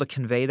not able to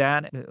convey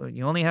that,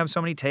 you only have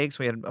so many takes.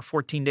 We had a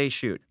 14-day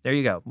shoot. There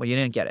you go. Well, you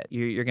didn't get it.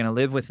 You're going to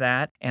live with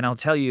that. And I'll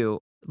tell you,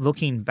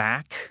 looking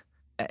back,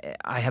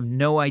 I have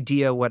no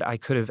idea what I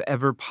could have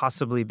ever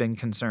possibly been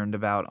concerned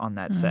about on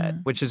that set,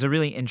 which is a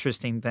really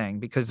interesting thing,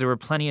 because there were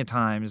plenty of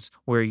times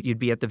where you'd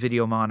be at the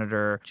video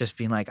monitor just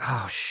being like,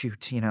 oh,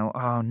 shoot, you know,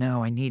 oh,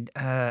 no, I need,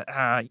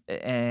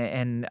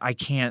 and I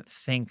can't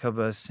think of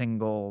a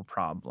single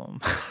problem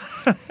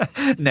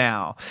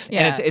now.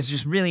 Yeah. And it's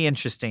just really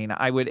interesting.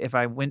 If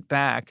I went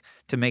back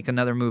to make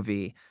another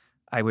movie,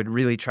 I would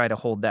really try to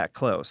hold that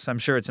close. I'm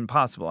sure it's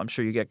impossible. I'm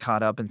sure you get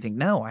caught up and think,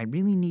 no, I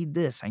really need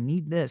this. I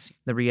need this.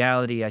 The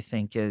reality, I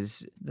think,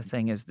 is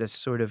this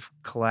sort of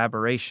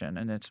collaboration,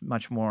 and it's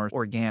much more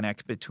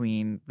organic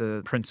between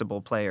the principal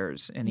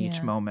players in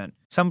each moment.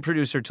 Some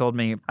producer told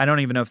me, I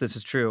don't even know if this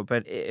is true,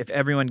 but if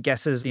everyone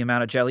guesses the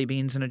amount of jelly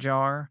beans in a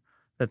jar,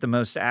 that the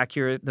most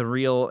accurate, the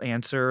real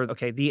answer,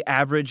 okay, the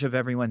average of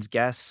everyone's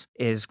guess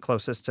is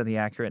closest to the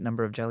accurate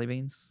number of jelly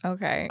beans.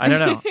 Okay. I don't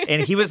know.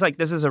 And he was like,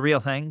 this is a real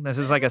thing. This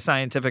is like a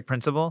scientific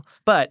principle.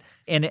 But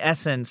in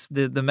essence,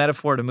 the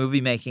metaphor to movie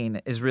making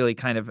is really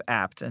kind of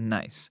apt and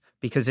nice,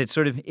 because it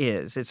sort of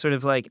is. It's sort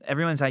of like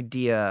everyone's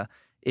idea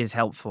is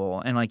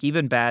helpful. And like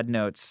even bad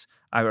notes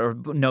or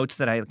notes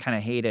that I kind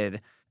of hated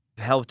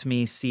helped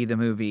me see the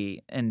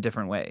movie in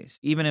different ways.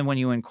 Even when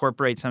you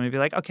incorporate something, be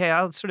like, okay,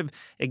 I'll sort of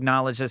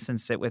acknowledge this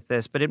and sit with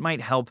this, but it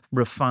might help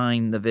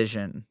refine the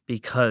vision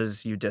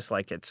because you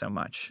dislike it so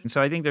much. And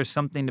so I think there's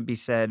something to be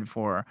said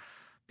for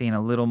being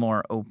a little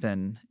more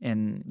open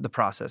in the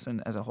process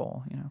and as a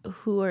whole, you know.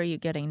 Who are you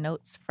getting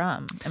notes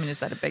from? I mean, is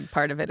that a big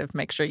part of it, of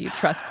make sure you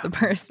trust the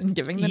person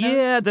giving the notes?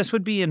 Yeah, this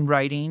would be in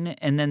writing,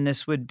 and then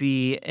this would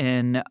be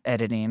in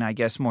editing, I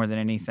guess, more than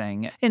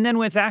anything. And then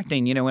with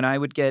acting, you know, when I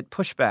would get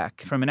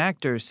pushback from an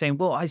actor saying,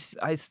 well, I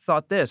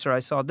thought this or I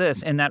saw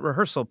this in that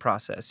rehearsal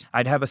process,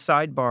 I'd have a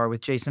sidebar with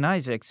Jason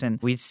Isaacs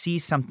and we'd see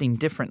something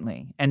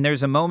differently. And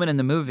there's a moment in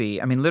the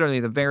movie, I mean,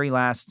 literally the very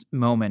last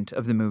moment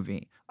of the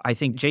movie, I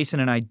think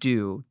Jason and I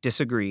do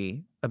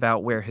disagree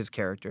about where his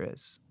character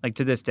is. Like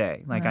to this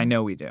day, like I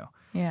know we do.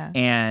 Yeah.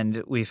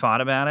 And we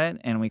thought about it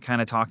and we kind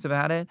of talked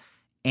about it.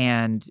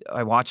 And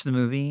I watched the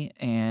movie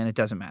and it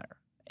doesn't matter.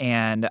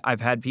 And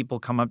I've had people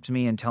come up to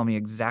me and tell me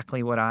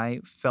exactly what I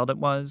felt it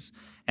was.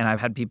 And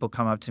I've had people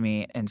come up to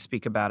me and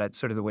speak about it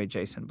sort of the way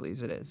Jason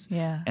believes it is.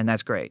 Yeah. And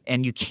that's great.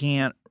 And you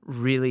can't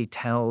really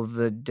tell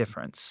the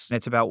difference.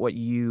 It's about what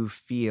you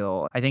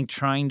feel. I think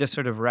trying to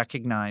sort of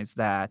recognize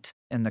that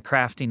in the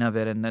crafting of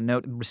it and the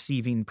note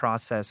receiving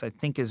process, I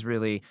think is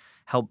really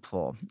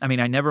helpful. I mean,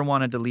 I never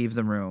wanted to leave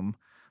the room.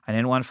 I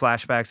didn't want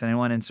flashbacks. I didn't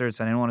want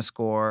inserts. I didn't want to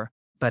score.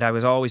 But I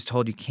was always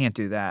told you can't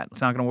do that. It's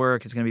not going to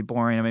work. It's going to be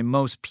boring. I mean,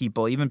 most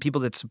people, even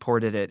people that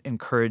supported it,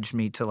 encouraged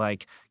me to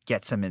like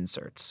get some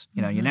inserts.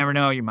 You know, you never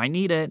know. You might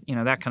need it, you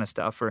know, that kind of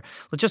stuff. Or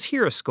let's just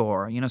hear a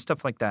score, you know,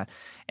 stuff like that.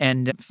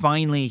 And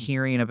finally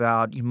hearing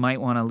about you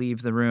might want to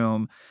leave the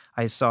room,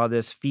 I saw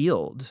this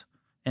field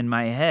in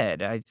my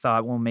head. I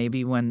thought, well,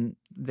 maybe when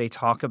they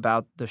talk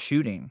about the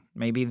shooting,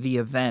 maybe the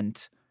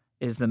event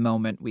is the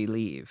moment we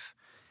leave.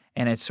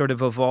 And it's sort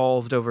of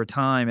evolved over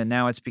time, and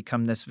now it's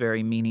become this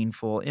very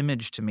meaningful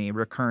image to me,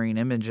 recurring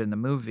image in the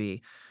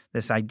movie,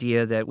 this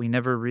idea that we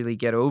never really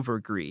get over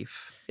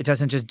grief. It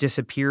doesn't just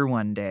disappear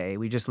one day.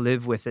 We just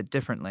live with it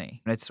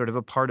differently. It's sort of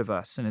a part of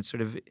us, and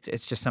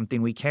it's just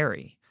something we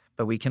carry,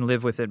 but we can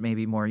live with it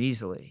maybe more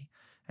easily.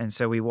 And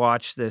so we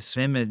watch this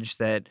image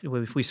that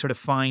if we sort of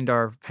find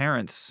our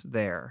parents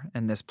there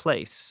in this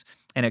place,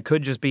 and it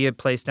could just be a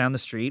place down the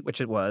street,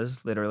 which it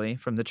was, literally,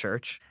 from the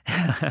church.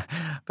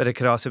 But it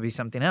could also be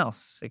something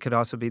else. It could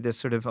also be this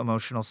sort of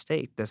emotional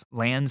state, this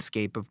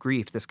landscape of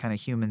grief, this kind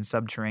of human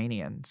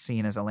subterranean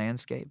seen as a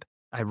landscape.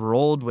 I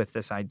rolled with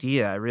this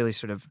idea. I really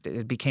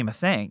it became a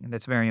thing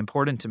that's very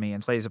important to me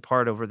and plays a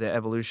part over the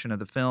evolution of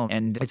the film.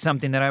 And it's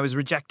something that I was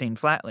rejecting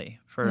flatly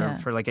for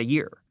like a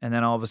year. And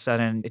then all of a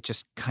sudden, it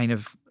just kind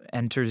of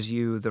enters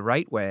you the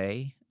right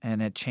way.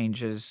 And it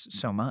changes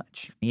so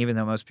much, even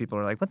though most people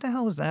are like, what the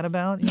hell was that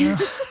about? You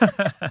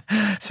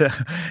know? So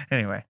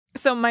anyway.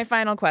 So my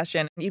final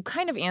question, you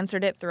kind of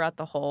answered it throughout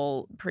the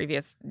whole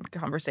previous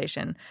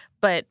conversation,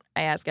 but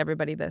I ask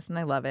everybody this and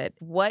I love it.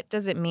 What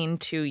does it mean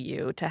to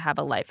you to have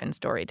a life in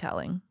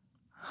storytelling?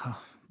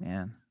 Oh,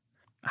 man.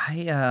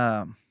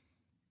 I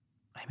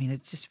mean,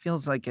 it just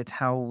feels like it's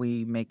how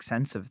we make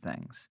sense of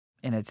things.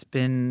 And it's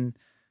been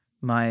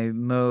my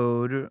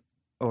mode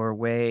or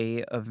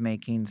way of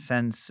making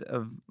sense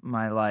of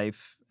my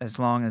life as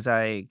long as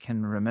I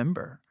can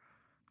remember?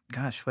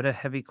 Gosh, what a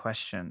heavy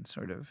question,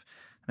 sort of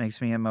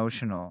makes me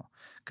emotional.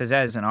 Because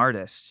as an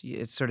artist,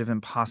 it's sort of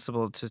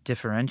impossible to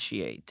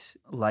differentiate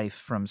life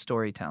from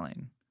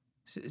storytelling.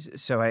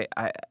 So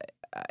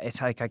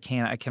it's like I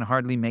can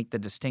hardly make the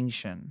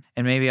distinction.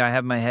 And maybe I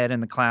have my head in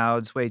the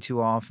clouds way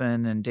too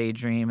often and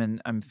daydream,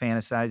 and I'm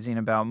fantasizing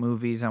about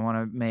movies I want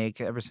to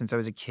make ever since I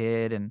was a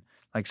kid. And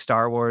like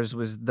Star Wars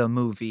was the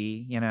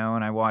movie, and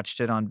I watched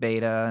it on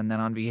beta and then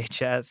on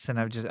VHS, and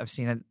I've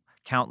seen it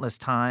countless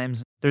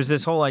times. There's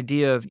this whole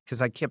idea of,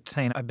 because I kept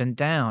saying I've been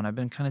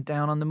kind of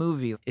down on the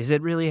movie. Is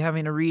it really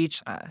having a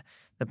reach?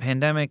 The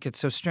pandemic, it's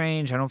so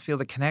strange. I don't feel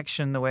the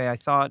connection the way I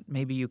thought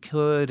maybe you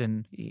could.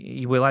 And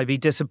will I be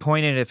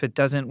disappointed if it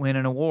doesn't win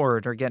an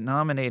award or get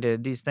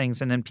nominated? These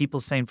things. And then people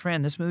saying,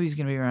 Fran, this movie's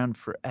going to be around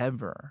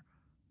forever.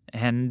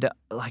 And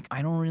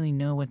I don't really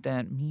know what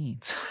that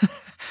means.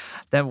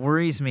 That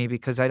worries me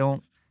because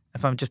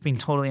if I'm just being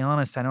totally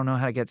honest, I don't know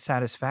how to get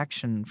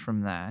satisfaction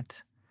from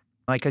that.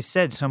 Like I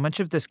said, so much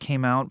of this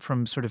came out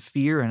from sort of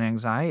fear and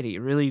anxiety,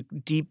 really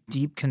deep,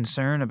 deep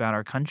concern about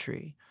our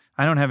country.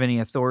 I don't have any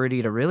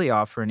authority to really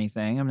offer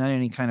anything. I'm not in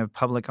any kind of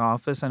public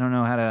office. I don't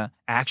know how to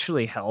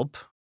actually help.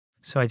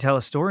 So I tell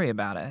a story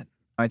about it.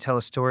 I tell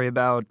a story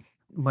about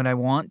what I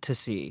want to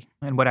see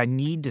and what I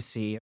need to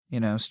see.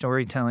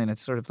 Storytelling,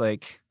 it's sort of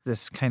like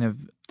this kind of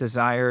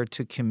desire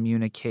to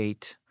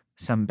communicate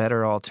some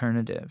better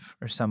alternative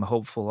or some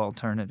hopeful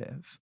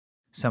alternative,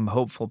 some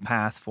hopeful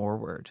path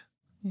forward.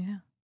 Yeah.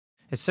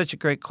 It's such a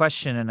great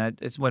question, and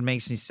it's what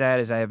makes me sad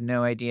is I have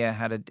no idea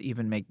how to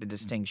even make the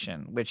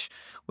distinction, which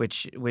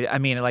I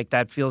mean,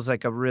 that feels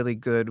like a really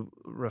good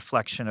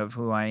reflection of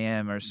who I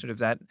am, or sort of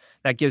that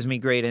gives me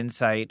great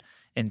insight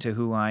into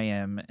who I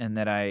am, and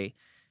that I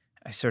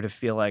sort of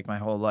feel like my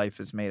whole life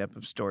is made up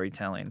of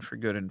storytelling, for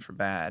good and for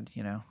bad,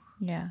 Yeah.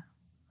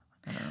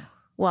 I don't know.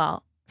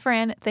 Well,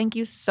 Fran, thank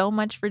you so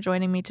much for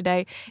joining me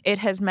today. It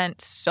has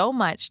meant so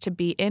much to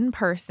be in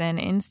person,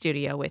 in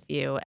studio with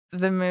you.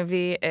 The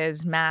movie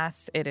is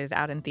Mass. It is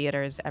out in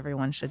theaters.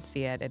 Everyone should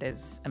see it. It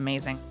is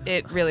amazing.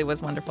 It really was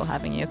wonderful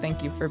having you.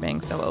 Thank you for being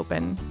so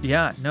open.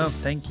 Yeah, no,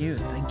 thank you.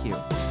 Thank you.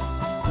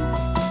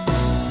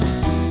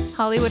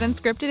 Hollywood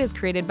Unscripted is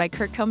created by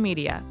Kurtco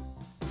Media.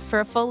 For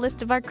a full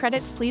list of our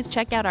credits, please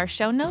check out our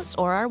show notes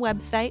or our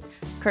website,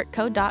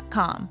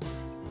 kurtco.com.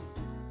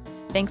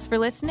 Thanks for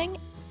listening,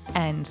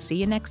 and see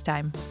you next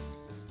time.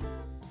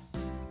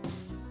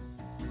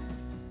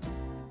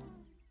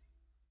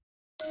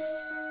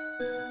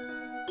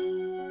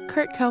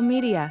 Kurtco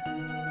Media.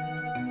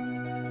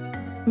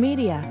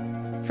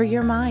 Media for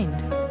your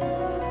mind.